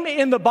name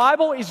in the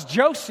Bible is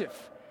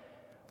Joseph.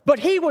 But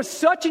he was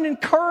such an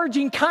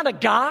encouraging kind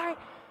of guy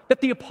that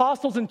the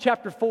apostles in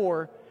chapter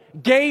 4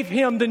 gave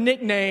him the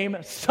nickname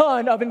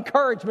Son of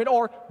Encouragement,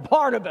 or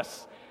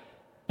Barnabas.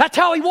 That's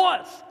how he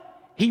was.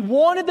 He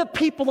wanted the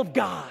people of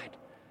God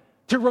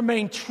to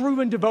remain true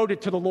and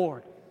devoted to the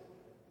Lord.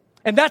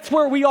 And that's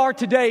where we are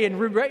today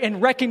in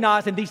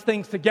recognizing these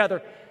things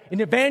together.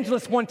 An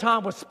evangelist one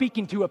time was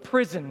speaking to a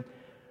prison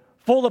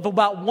full of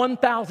about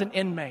 1,000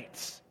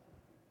 inmates.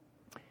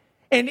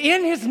 And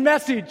in his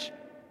message,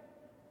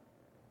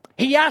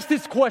 he asked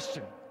this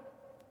question: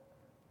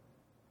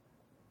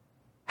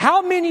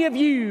 how many of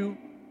you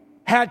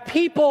had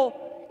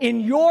people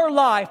in your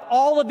life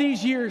all of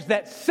these years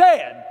that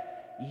said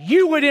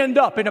you would end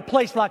up in a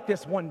place like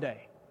this one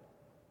day?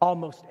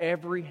 Almost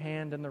every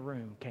hand in the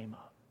room came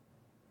up.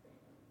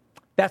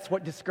 That's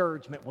what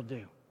discouragement will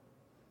do.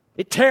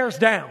 It tears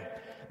down.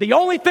 The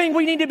only thing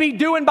we need to be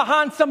doing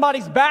behind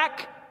somebody's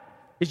back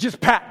is just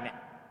patting it,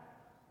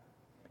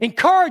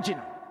 encouraging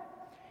them.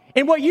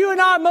 And what you and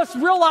I must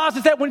realize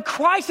is that when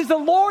Christ is the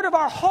Lord of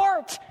our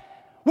hearts,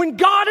 when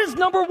God is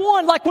number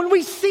one, like when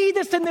we see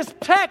this in this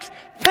text,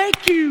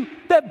 thank you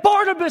that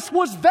Barnabas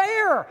was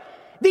there.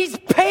 These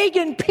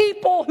pagan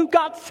people who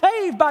got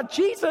saved by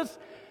Jesus,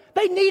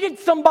 they needed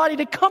somebody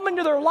to come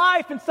into their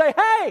life and say,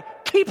 hey,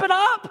 keep it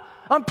up.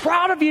 I'm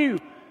proud of you.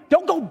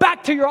 Don't go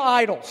back to your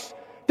idols.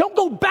 Don't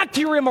go back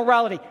to your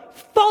immorality.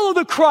 Follow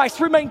the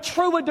Christ. Remain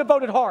true and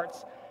devoted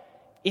hearts.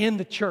 In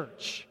the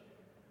church,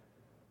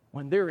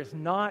 when there is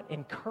not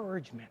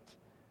encouragement,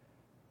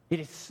 it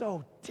is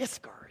so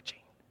discouraging.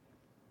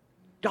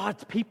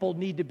 God's people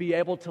need to be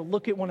able to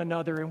look at one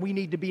another, and we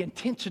need to be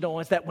intentional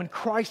as that when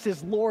Christ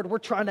is Lord, we're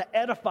trying to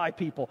edify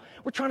people.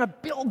 We're trying to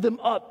build them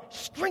up,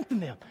 strengthen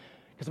them.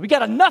 Because we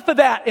got enough of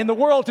that in the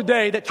world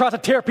today that tries to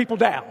tear people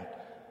down.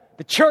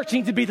 The church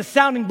needs to be the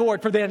sounding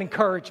board for that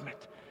encouragement.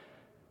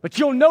 But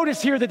you'll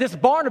notice here that this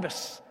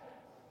Barnabas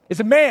is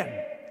a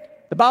man.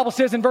 The Bible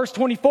says in verse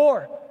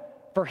 24,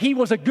 for he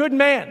was a good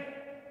man,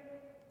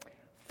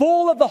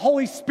 full of the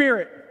Holy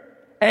Spirit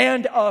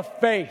and of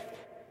faith.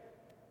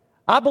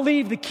 I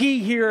believe the key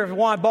here of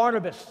why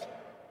Barnabas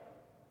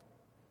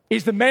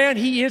is the man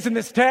he is in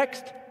this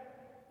text,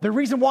 the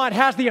reason why it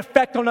has the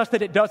effect on us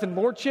that it does in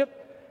lordship,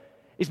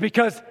 is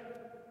because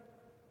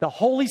the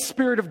Holy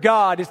Spirit of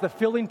God is the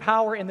filling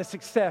power and the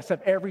success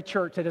of every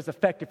church that is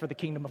effective for the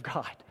kingdom of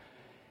God.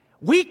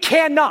 We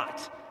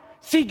cannot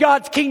see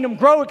God's kingdom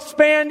grow,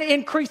 expand,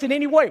 increase in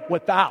any way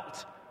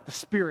without the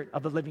Spirit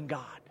of the living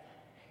God.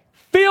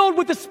 Filled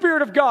with the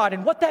Spirit of God.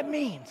 And what that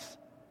means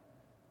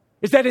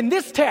is that in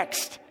this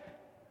text,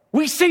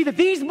 we see that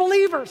these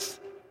believers,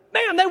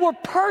 man, they were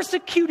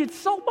persecuted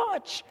so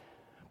much,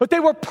 but they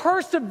were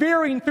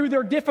persevering through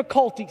their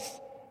difficulties.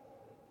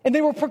 And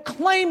they were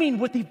proclaiming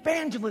with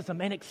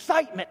evangelism and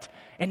excitement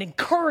and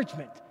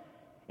encouragement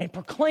and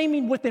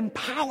proclaiming with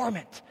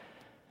empowerment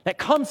that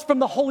comes from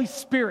the Holy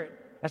Spirit,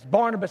 as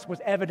Barnabas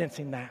was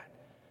evidencing that.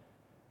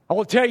 I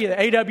will tell you that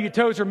A.W.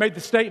 Tozer made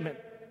the statement,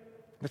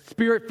 the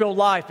Spirit-filled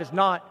life is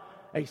not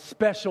a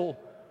special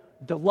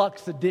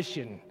deluxe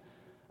edition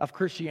of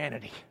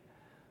Christianity.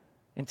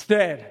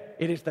 Instead,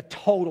 it is the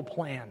total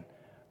plan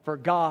for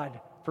God,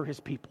 for His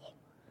people.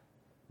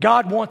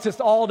 God wants us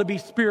all to be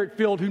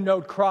Spirit-filled who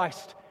know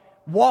Christ.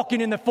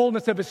 Walking in the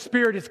fullness of His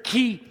Spirit is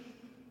key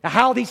to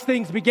how these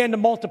things begin to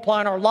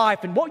multiply in our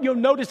life. And what you'll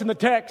notice in the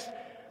text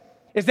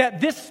is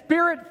that this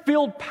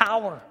Spirit-filled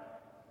power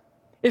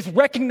is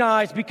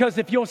recognized because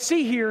if you'll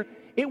see here,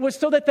 it was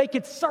so that they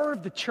could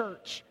serve the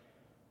church.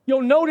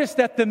 You'll notice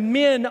that the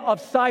men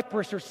of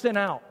Cyprus are sent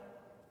out.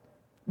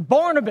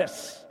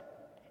 Barnabas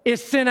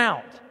is sent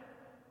out.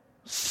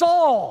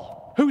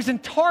 Saul, who's in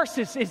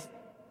Tarsus, is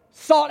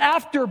sought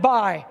after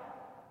by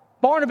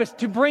Barnabas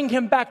to bring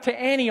him back to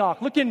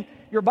Antioch. Look in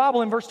your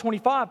Bible in verse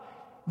 25.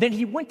 Then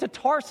he went to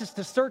Tarsus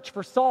to search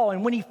for Saul,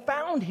 and when he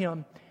found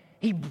him,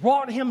 he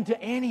brought him to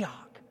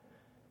Antioch.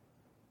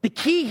 The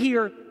key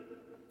here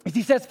is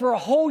he says for a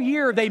whole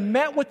year they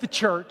met with the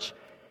church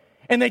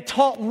and they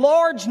taught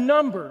large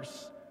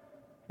numbers.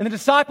 And the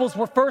disciples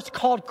were first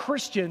called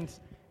Christians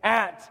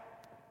at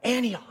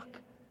Antioch.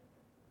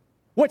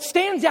 What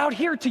stands out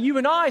here to you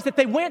and I is that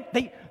they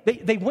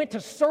went to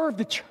serve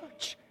the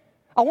church.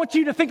 I want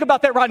you to think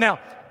about that right now.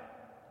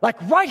 Like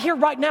right here,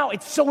 right now,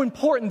 it's so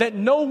important that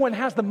no one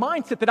has the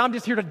mindset that I'm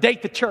just here to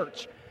date the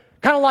church.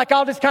 Kind of like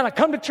I'll just kind of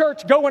come to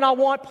church, go when I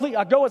want,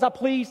 go as I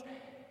please.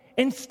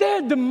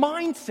 Instead, the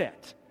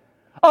mindset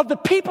of the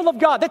people of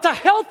God, that's a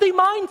healthy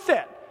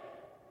mindset,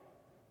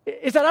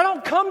 is that I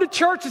don't come to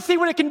church to see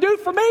what it can do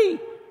for me.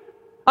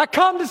 I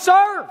come to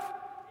serve.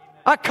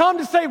 I come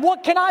to say,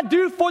 what can I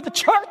do for the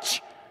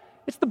church?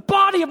 It's the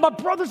body of my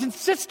brothers and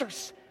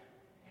sisters.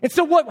 And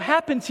so what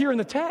happens here in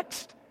the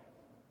text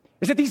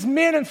is that these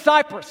men in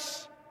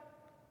Cyprus,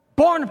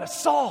 Barnabas,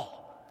 Saul,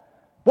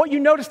 what you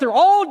notice they're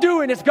all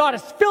doing is God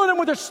is filling them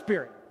with their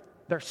Spirit.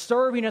 They're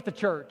serving at the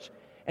church.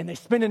 And they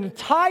spend an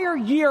entire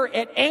year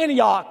at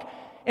Antioch,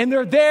 and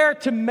they're there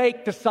to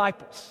make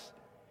disciples.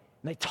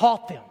 And they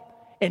taught them,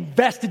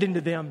 invested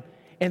into them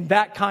in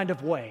that kind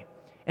of way.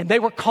 And they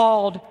were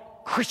called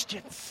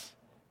Christians.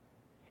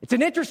 It's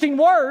an interesting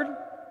word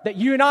that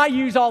you and I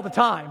use all the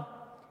time.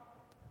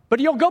 But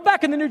you'll go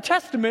back in the New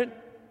Testament,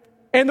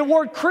 and the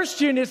word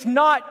Christian is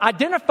not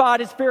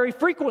identified as very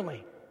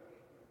frequently.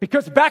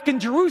 Because back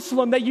in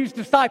Jerusalem, they used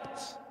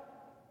disciples.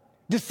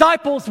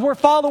 Disciples were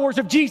followers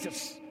of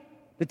Jesus.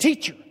 the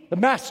teacher, the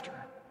master,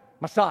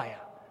 Messiah.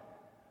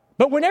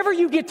 But whenever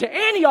you get to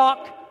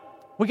Antioch,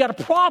 we got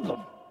a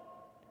problem.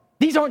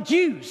 These aren't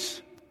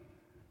Jews.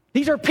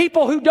 These are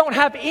people who don't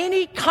have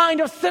any kind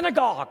of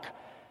synagogue.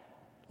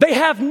 They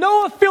have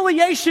no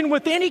affiliation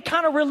with any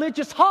kind of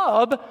religious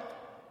hub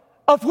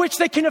of which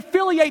they can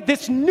affiliate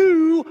this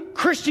new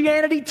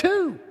Christianity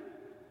to.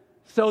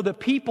 So the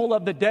people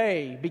of the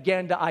day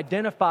began to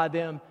identify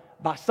them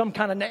by some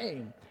kind of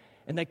name,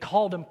 and they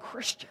called them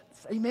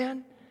Christians.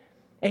 Amen?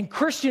 And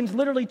Christians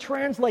literally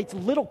translates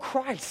little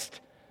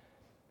Christ.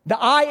 The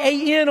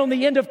I-A-N on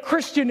the end of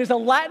Christian is a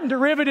Latin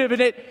derivative,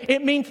 and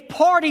it means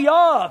party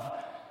of.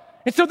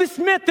 And so this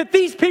meant that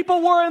these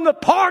people were in the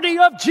party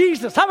of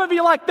Jesus. How many of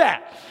you like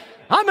that?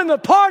 I'm in the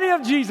party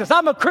of Jesus.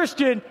 I'm a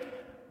Christian.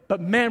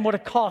 But man, what a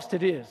cost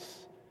it is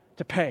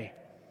to pay.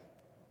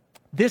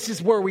 This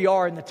is where we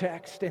are in the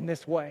text in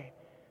this way.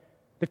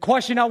 The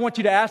question I want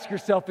you to ask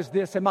yourself is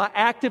this: am I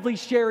actively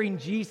sharing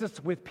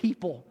Jesus with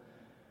people?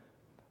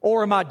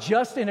 Or am I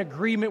just in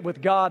agreement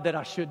with God that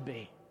I should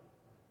be?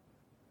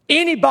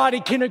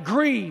 Anybody can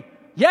agree,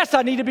 yes,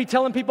 I need to be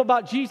telling people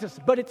about Jesus,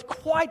 but it's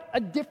quite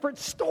a different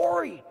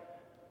story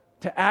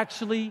to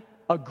actually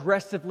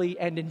aggressively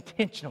and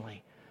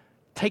intentionally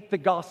take the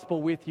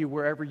gospel with you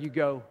wherever you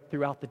go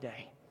throughout the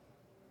day.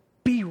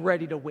 Be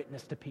ready to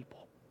witness to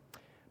people.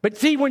 But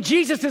see, when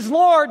Jesus is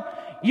Lord,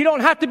 you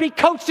don't have to be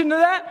coached into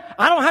that.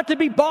 I don't have to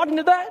be bought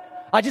into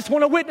that. I just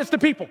want to witness to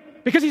people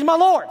because He's my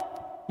Lord.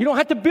 You don't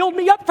have to build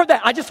me up for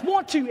that. I just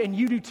want to, and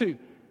you do too.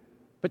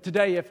 But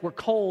today, if we're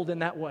cold in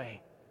that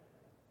way,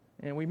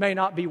 and we may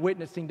not be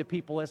witnessing to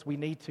people as we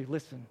need to,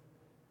 listen,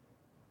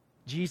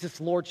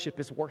 Jesus' lordship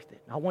is worth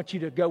it. I want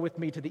you to go with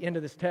me to the end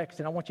of this text,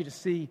 and I want you to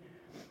see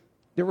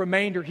the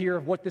remainder here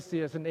of what this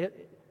is. And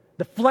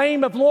the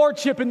flame of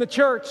lordship in the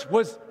church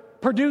was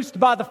produced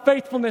by the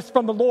faithfulness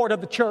from the Lord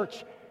of the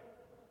church.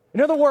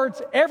 In other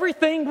words,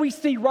 everything we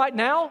see right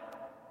now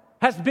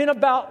has been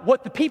about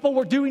what the people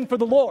were doing for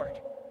the Lord.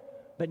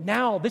 But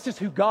now this is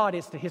who God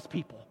is to His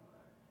people.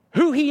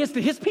 Who He is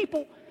to His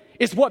people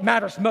is what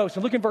matters most.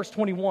 And look in verse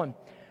 21.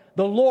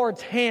 The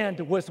Lord's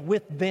hand was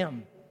with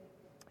them,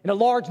 and a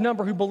large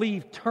number who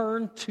believed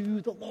turned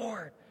to the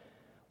Lord.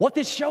 What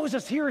this shows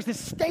us here is this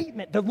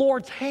statement: the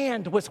Lord's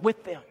hand was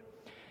with them.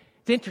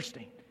 It's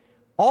interesting.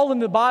 All in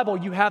the Bible,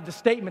 you have the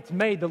statements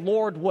made, the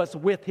Lord was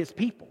with His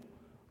people.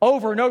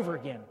 Over and over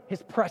again,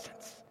 His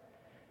presence.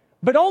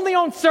 But only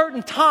on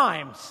certain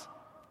times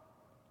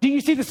do you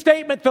see the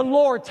statement, the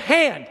Lord's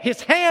hand. His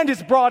hand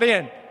is brought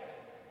in.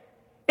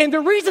 And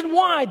the reason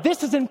why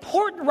this is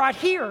important right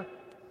here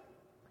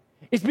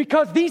is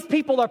because these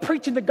people are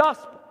preaching the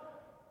gospel.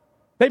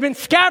 They've been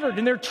scattered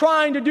and they're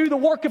trying to do the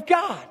work of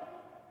God.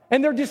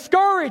 And they're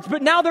discouraged,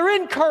 but now they're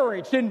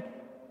encouraged. And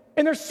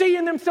they're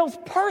seeing themselves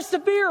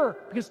persevere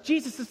because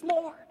Jesus is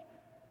Lord.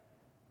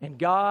 And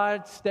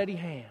God's steady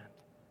hand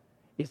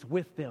is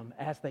with them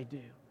as they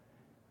do.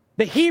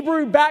 The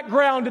Hebrew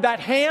background to that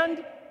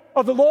hand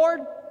of the Lord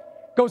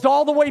goes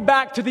all the way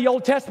back to the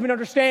Old Testament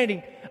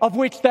understanding, of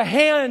which the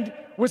hand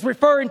was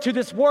referring to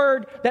this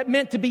word that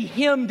meant to be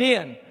hemmed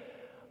in.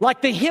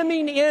 Like the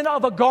hemming in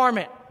of a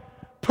garment.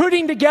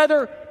 Putting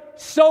together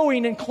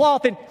sewing and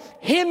cloth and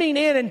hemming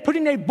in and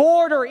putting a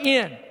border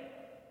in.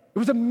 It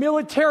was a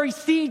military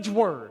siege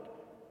word.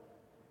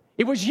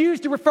 It was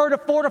used to refer to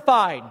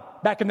fortified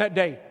back in that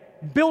day.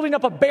 Building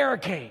up a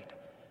barricade.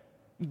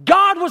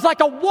 God was like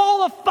a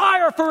wall of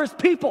fire for His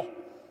people.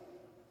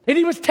 And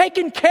He was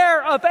taking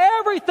care of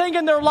everything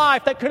in their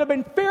life that could have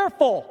been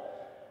fearful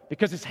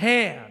because His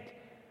hand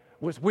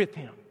was with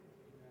Him.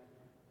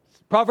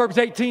 Proverbs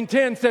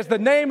 18:10 says, the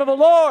name of the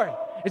Lord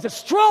is a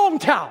strong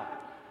tower.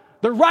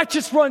 The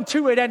righteous run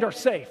to it and are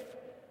safe.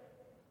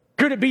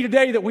 Could it be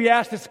today that we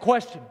ask this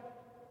question?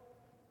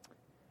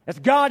 As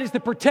God is the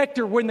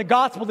protector when the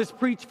gospel is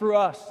preached for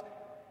us,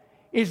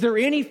 is there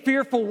any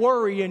fearful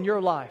worry in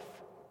your life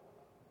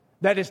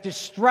that is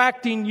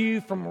distracting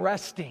you from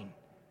resting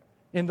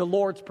in the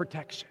Lord's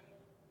protection?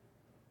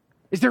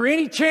 Is there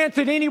any chance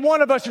that any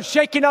one of us are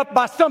shaken up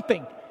by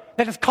something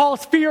that has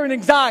caused fear and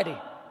anxiety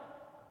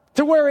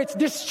to where it's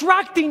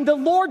distracting the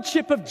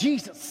lordship of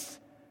Jesus?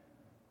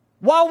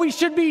 While we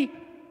should be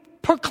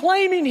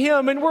proclaiming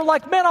Him and we're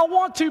like, man, I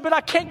want to, but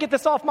I can't get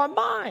this off my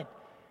mind.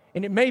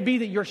 And it may be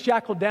that you're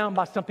shackled down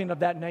by something of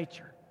that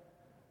nature.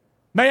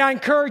 May I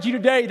encourage you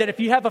today that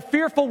if you have a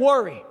fearful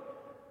worry,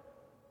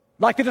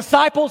 like the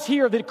disciples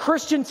here, the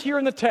Christians here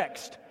in the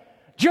text,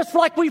 just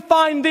like we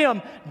find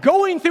them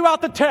going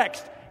throughout the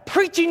text,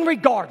 preaching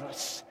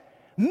regardless,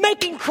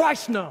 making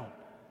Christ known,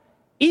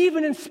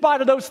 even in spite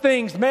of those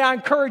things, may I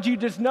encourage you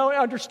to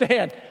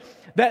understand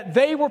that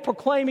they were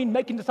proclaiming,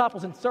 making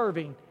disciples, and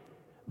serving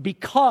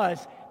because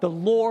the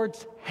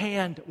Lord's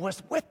hand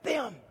was with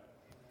them.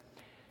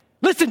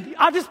 Listen,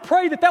 I just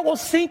pray that will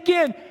sink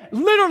in.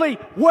 Literally,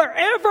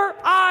 wherever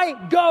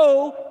I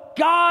go,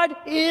 God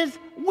is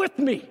with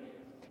me.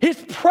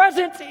 His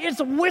presence is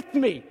with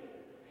me.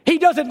 He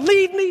doesn't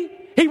leave me.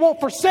 He won't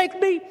forsake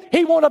me.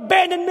 He won't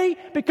abandon me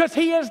because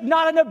He is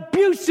not an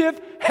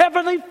abusive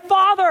Heavenly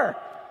Father.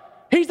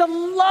 He's a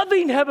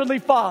loving Heavenly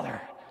Father.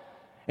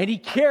 And He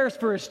cares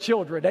for His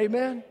children.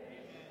 Amen?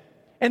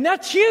 And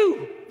that's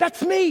you.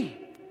 That's me.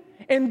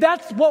 And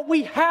that's what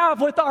we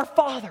have with our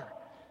Father.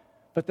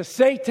 But the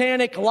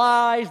satanic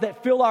lies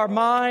that fill our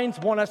minds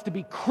want us to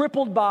be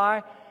crippled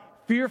by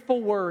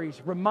fearful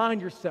worries.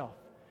 Remind yourself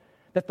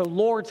that the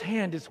Lord's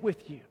hand is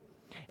with you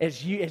as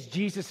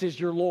Jesus is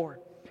your Lord.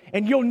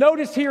 And you'll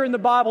notice here in the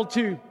Bible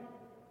too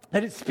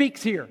that it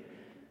speaks here.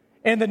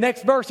 In the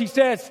next verse it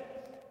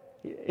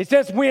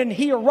says, when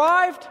He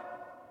arrived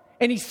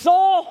and He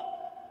saw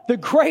the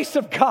grace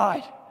of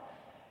God,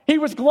 He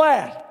was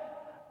glad.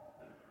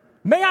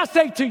 May I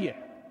say to you,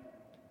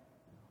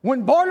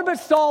 when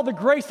Barnabas saw the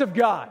grace of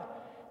God,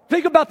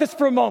 think about this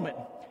for a moment.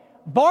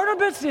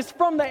 Barnabas is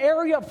from the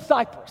area of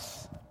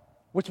Cyprus,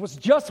 which was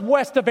just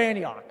west of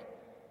Antioch.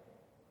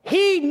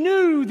 He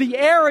knew the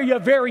area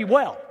very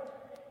well.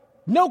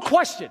 No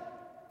question,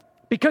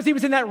 because he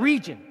was in that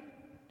region.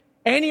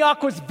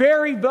 Antioch was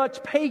very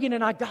much pagan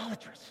and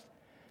idolatrous.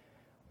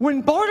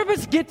 When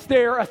Barnabas gets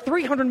there, a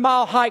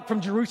 300-mile hike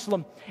from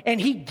Jerusalem, and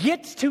he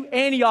gets to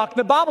Antioch,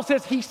 the Bible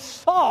says he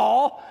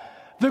saw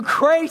the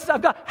grace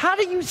of God. How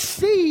do you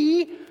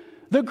see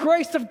the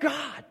grace of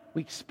God?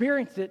 We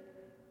experience it.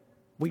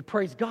 We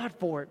praise God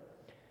for it.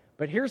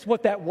 But here's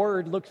what that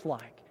word looks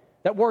like.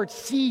 That word,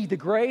 see the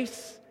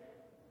grace,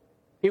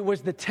 it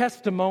was the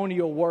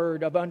testimonial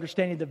word of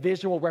understanding the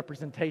visual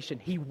representation.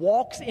 He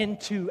walks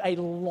into a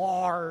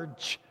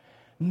large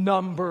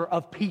number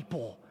of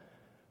people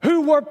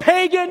who were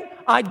pagan,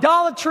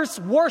 idolatrous,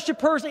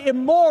 worshipers,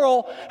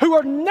 immoral, who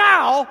are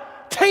now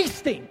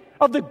tasting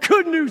of the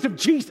good news of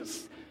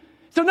Jesus.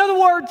 So in other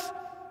words,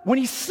 when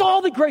he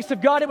saw the grace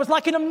of God, it was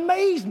like an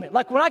amazement.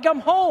 Like when I come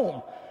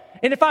home,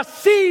 and if I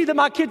see that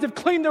my kids have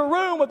cleaned their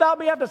room without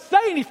me having to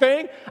say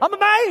anything, I'm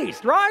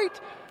amazed, right?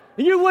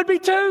 You would be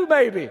too,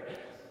 maybe.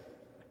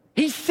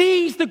 He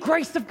sees the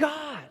grace of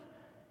God.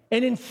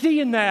 And in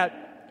seeing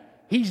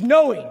that, he's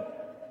knowing,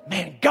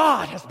 man,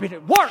 God has been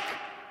at work.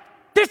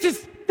 This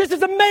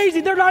is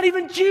amazing. They're not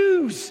even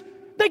Jews.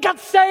 They got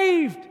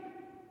saved.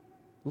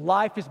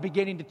 Life is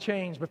beginning to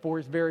change before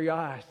his very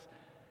eyes.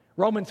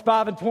 Romans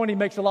 5:20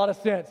 makes a lot of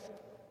sense.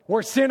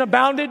 Where sin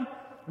abounded,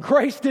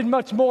 grace did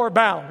much more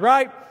abound,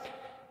 right?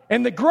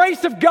 And the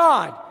grace of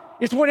God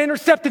is what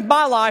intercepted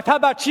my life. How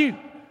about you?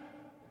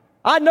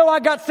 I know I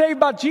got saved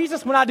by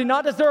Jesus when I did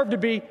not deserve to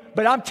be,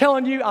 but I'm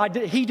telling you,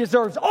 He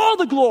deserves all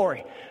the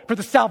glory for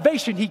the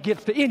salvation He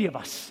gives to any of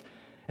us.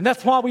 And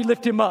that's why we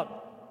lift Him up.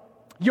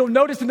 You'll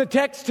notice in the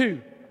text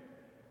too,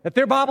 that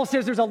their Bible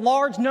says there's a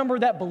large number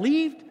that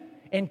believed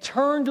and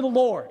turned to the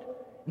Lord.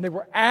 And they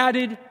were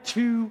added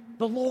to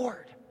the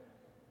Lord.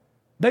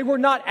 They were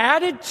not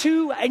added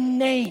to a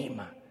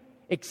name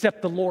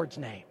except the Lord's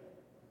name.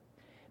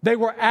 They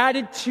were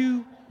added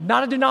to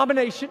not a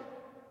denomination,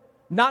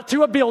 not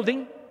to a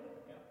building.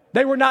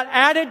 They were not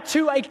added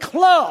to a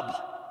club.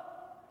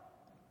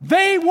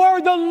 They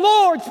were the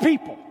Lord's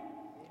people.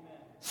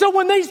 So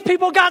when these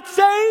people got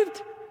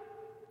saved,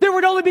 there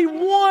would only be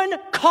one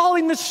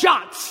calling the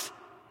shots.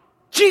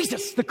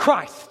 Jesus the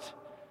Christ,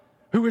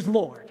 who is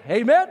Lord.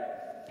 Amen?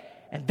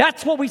 And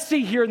that's what we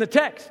see here in the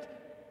text.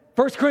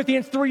 1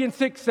 Corinthians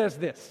 3:6 says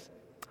this.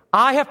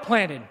 I have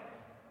planted,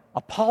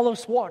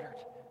 Apollos watered,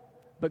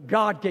 but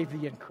God gave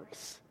the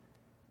increase.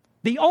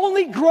 The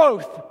only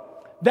growth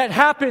that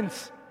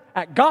happens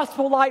at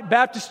Gospel Light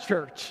Baptist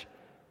Church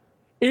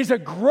is a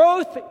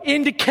growth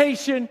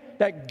indication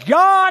that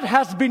God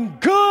has been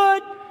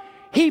good.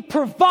 He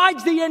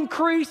provides the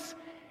increase.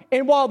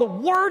 And while the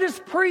word is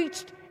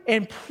preached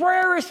and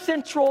prayer is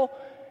central,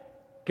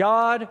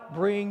 God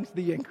brings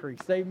the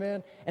increase.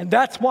 Amen. And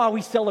that's why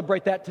we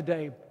celebrate that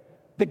today.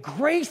 The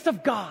grace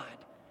of God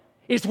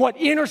is what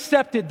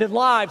intercepted the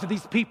lives of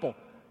these people.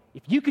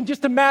 If you can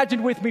just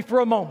imagine with me for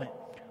a moment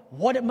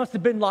what it must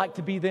have been like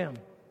to be them.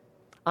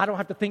 I don't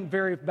have to think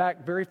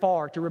very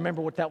far to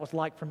remember what that was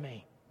like for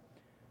me.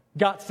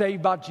 Got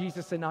saved by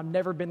Jesus and I've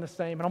never been the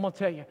same. And I'm going to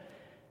tell you,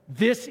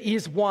 this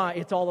is why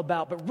it's all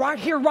about. But right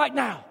here, right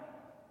now,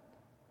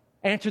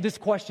 answer this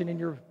question in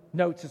your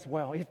notes as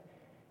well.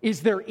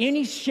 Is there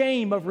any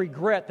shame of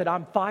regret that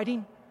I'm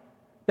fighting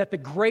that the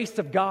grace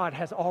of God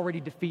has already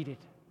defeated?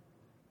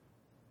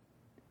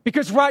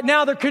 Because right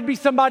now there could be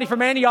somebody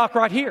from Antioch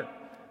right here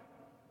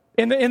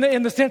in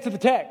the sense of the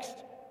text.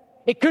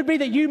 It could be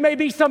that you may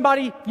be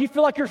somebody, you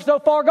feel like you're so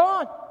far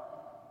gone,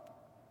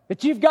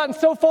 that you've gotten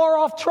so far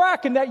off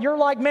track and that you're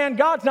like, man,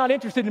 God's not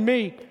interested in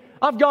me.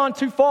 I've gone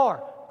too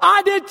far.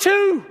 I did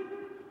too.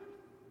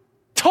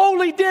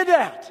 Totally did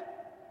that.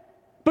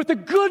 But the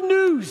good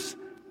news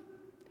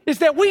is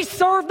that we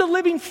serve the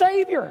living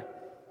Savior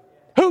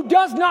who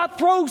does not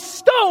throw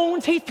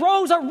stones. He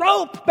throws a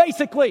rope,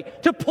 basically,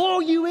 to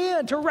pull you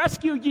in, to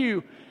rescue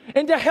you,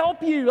 and to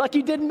help you like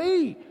He did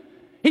me.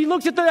 He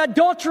looks at the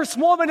adulterous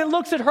woman and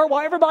looks at her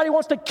while everybody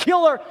wants to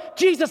kill her.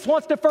 Jesus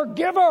wants to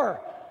forgive her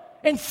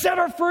and set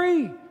her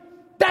free.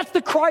 That's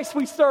the Christ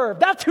we serve.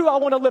 That's who I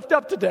want to lift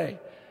up today.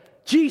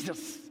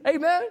 Jesus.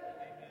 Amen?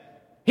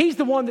 He's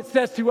the one that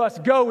says to us,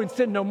 go and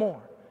sin no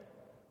more.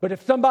 But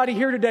if somebody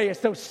here today is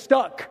so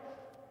stuck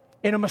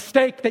in a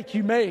mistake that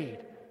you made.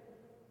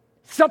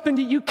 Something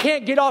that you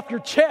can't get off your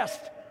chest.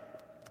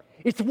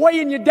 It's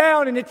weighing you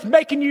down and it's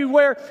making you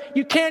where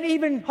you can't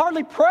even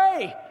hardly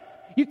pray.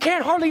 You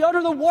can't hardly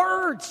utter the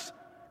words.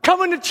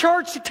 Coming to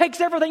church, it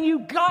takes everything you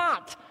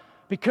got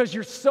because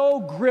you're so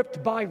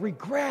gripped by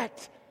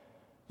regret.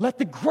 Let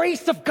the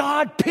grace of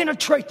God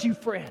penetrate you,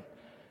 friend.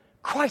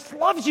 Christ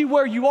loves you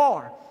where you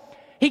are.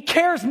 He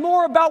cares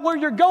more about where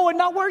you're going,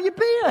 not where you've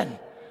been.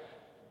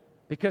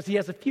 Because he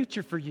has a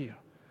future for you.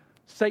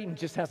 Satan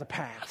just has a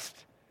past.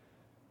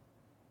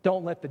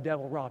 Don't let the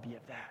devil rob you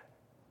of that.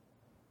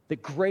 The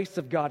grace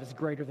of God is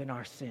greater than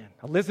our sin.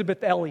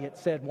 Elizabeth Elliot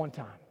said one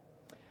time,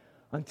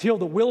 until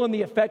the will and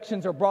the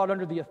affections are brought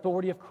under the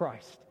authority of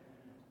Christ,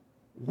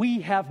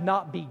 we have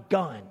not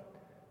begun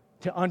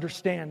to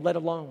understand, let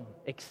alone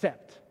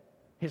accept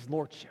his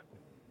lordship.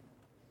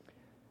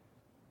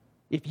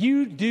 If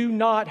you do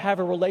not have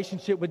a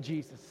relationship with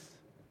Jesus,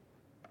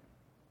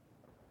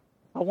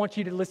 I want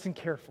you to listen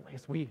carefully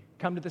as we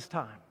come to this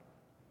time.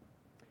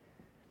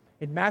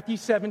 In Matthew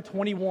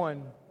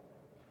 7:21,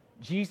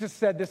 Jesus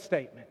said this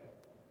statement.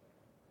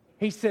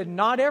 He said,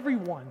 not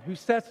everyone who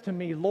says to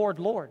me, Lord,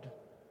 Lord,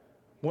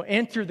 will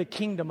enter the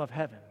kingdom of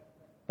heaven.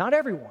 Not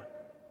everyone.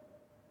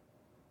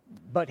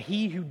 But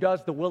he who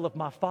does the will of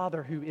my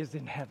Father who is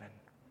in heaven.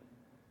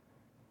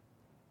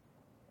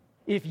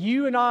 If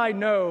you and I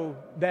know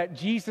that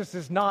Jesus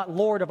is not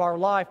Lord of our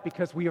life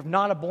because we are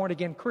not a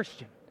born-again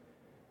Christian,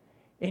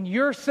 and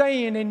you're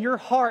saying in your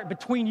heart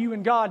between you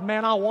and God,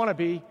 man, I want to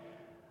be,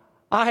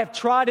 I have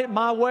tried it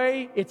my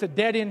way, it's a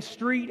dead-end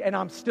street, and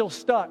I'm still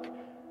stuck.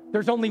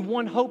 There's only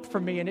one hope for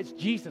me, and it's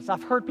Jesus.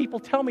 I've heard people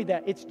tell me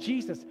that. It's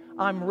Jesus.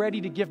 I'm ready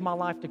to give my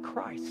life to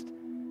Christ.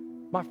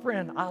 My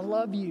friend, I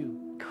love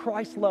you.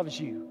 Christ loves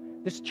you.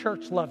 This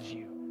church loves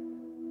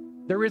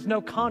you. There is no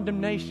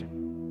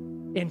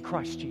condemnation in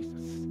Christ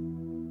Jesus.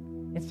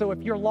 And so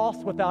if you're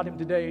lost without him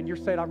today and you're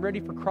saying, I'm ready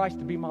for Christ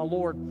to be my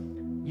Lord,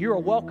 you're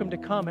welcome to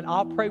come, and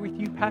I'll pray with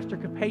you. Pastor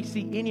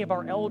Capacey, any of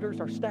our elders,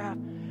 our staff,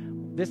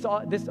 this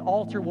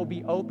altar will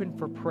be open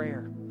for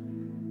prayer.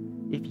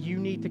 If you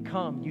need to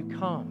come, you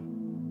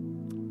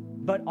come.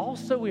 But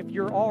also if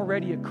you're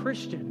already a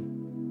Christian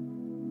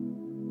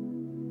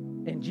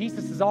and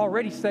Jesus has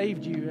already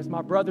saved you as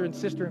my brother and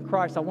sister in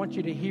Christ, I want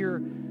you to hear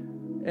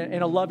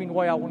in a loving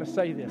way, I want to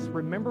say this.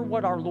 Remember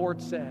what our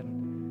Lord said.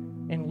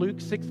 In Luke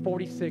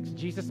 6:46,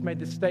 Jesus made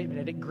this statement,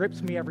 and it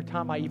grips me every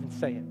time I even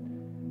say it.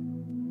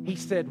 He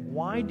said,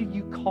 why do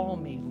you call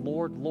me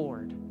Lord,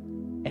 Lord,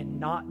 and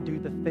not do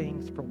the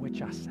things for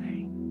which I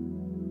say?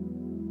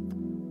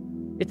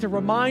 It's a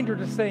reminder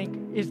to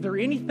think, is there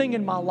anything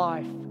in my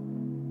life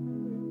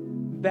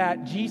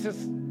that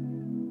Jesus,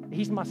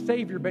 he's my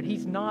Savior, but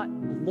he's not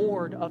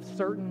Lord of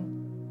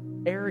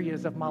certain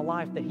areas of my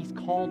life that he's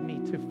called me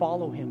to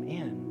follow him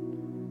in?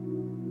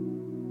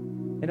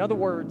 In other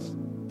words,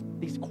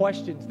 these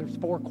questions, there's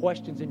 4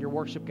 questions in your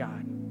worship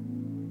guide.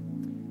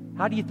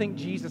 How do you think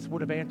Jesus would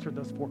have answered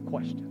those 4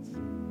 questions?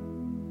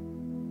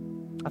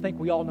 I think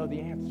we all know the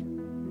answer.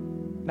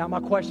 Now my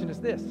question is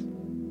this: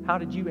 how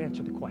did you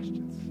answer the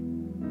questions?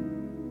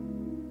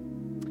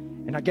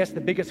 And I guess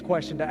the biggest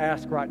question to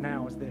ask right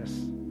now is this: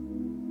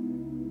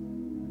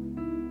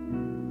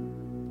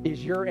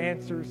 is your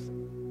answers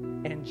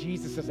and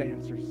Jesus'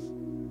 answers,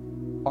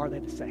 are they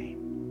the same?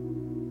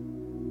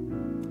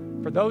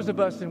 For those of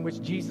us in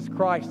which Jesus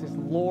Christ is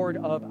Lord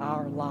of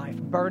our life,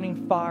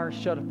 burning fire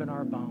shut up in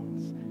our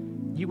bones,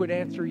 you would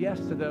answer yes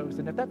to those.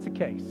 And if that's the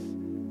case,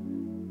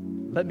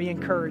 let me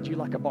encourage you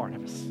like a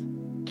Barnabas.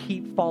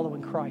 Keep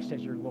following Christ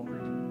as your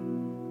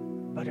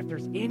Lord. But if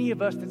there's any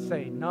of us that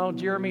say, no,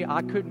 Jeremy,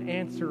 I couldn't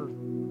answer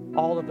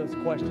all of those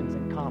questions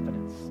in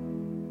confidence.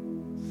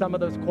 Some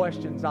of those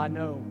questions, I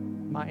know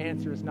my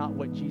answer is not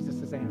what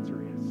Jesus'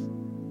 answer is.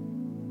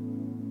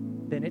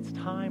 Then it's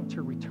time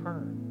to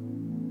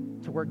return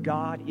to where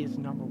God is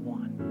number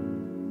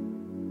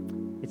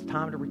one. It's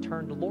time to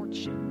return to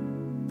Lordship.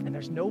 And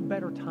there's no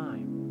better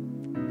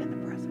time than the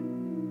present.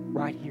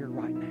 Right here,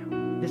 right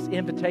now. This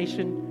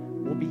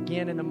invitation will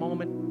begin in a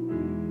moment.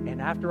 And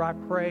after I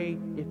pray,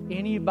 if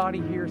anybody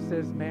here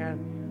says,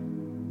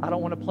 man, I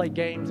don't want to play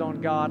games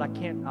on God, I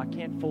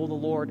can't fool the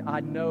Lord, I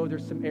know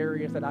there's some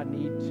areas that I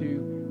need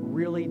to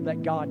really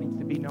let God needs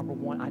to be number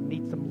one. I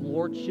need some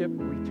Lordship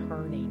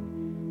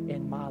returning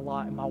in my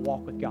life, in my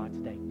walk with God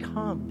today.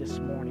 Come this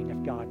morning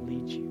if God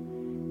leads you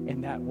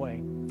in that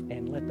way,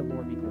 and let the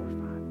Lord be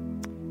glorified.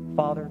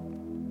 Father,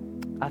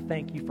 I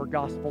thank you for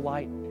Gospel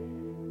Light,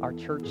 our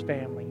church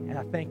family, and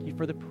I thank you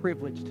for the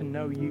privilege to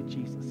know you,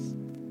 Jesus.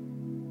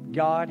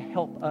 God,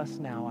 help us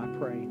now, I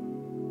pray,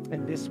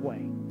 in this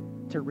way,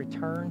 to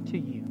return to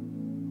you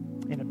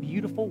in a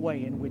beautiful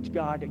way in which,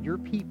 God, your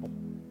people,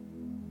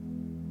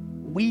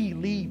 we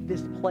leave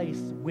this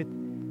place with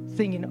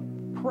singing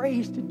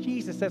praise to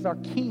Jesus as our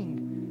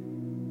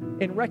King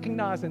and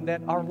recognizing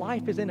that our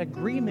life is in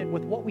agreement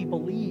with what we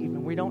believe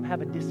and we don't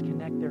have a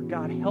disconnect there.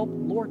 God, help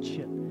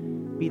Lordship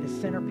be the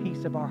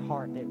centerpiece of our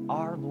heart, that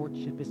our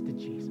Lordship is to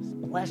Jesus.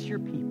 Bless your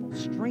people.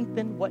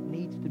 Strengthen what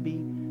needs to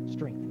be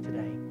strengthened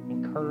today.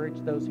 Encourage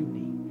those who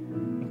need.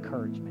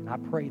 encouragement. I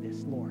pray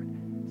this, Lord.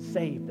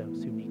 Save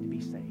those who need to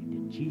be saved.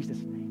 In Jesus'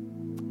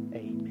 name,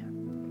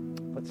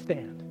 amen. Let's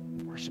stand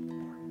and worship.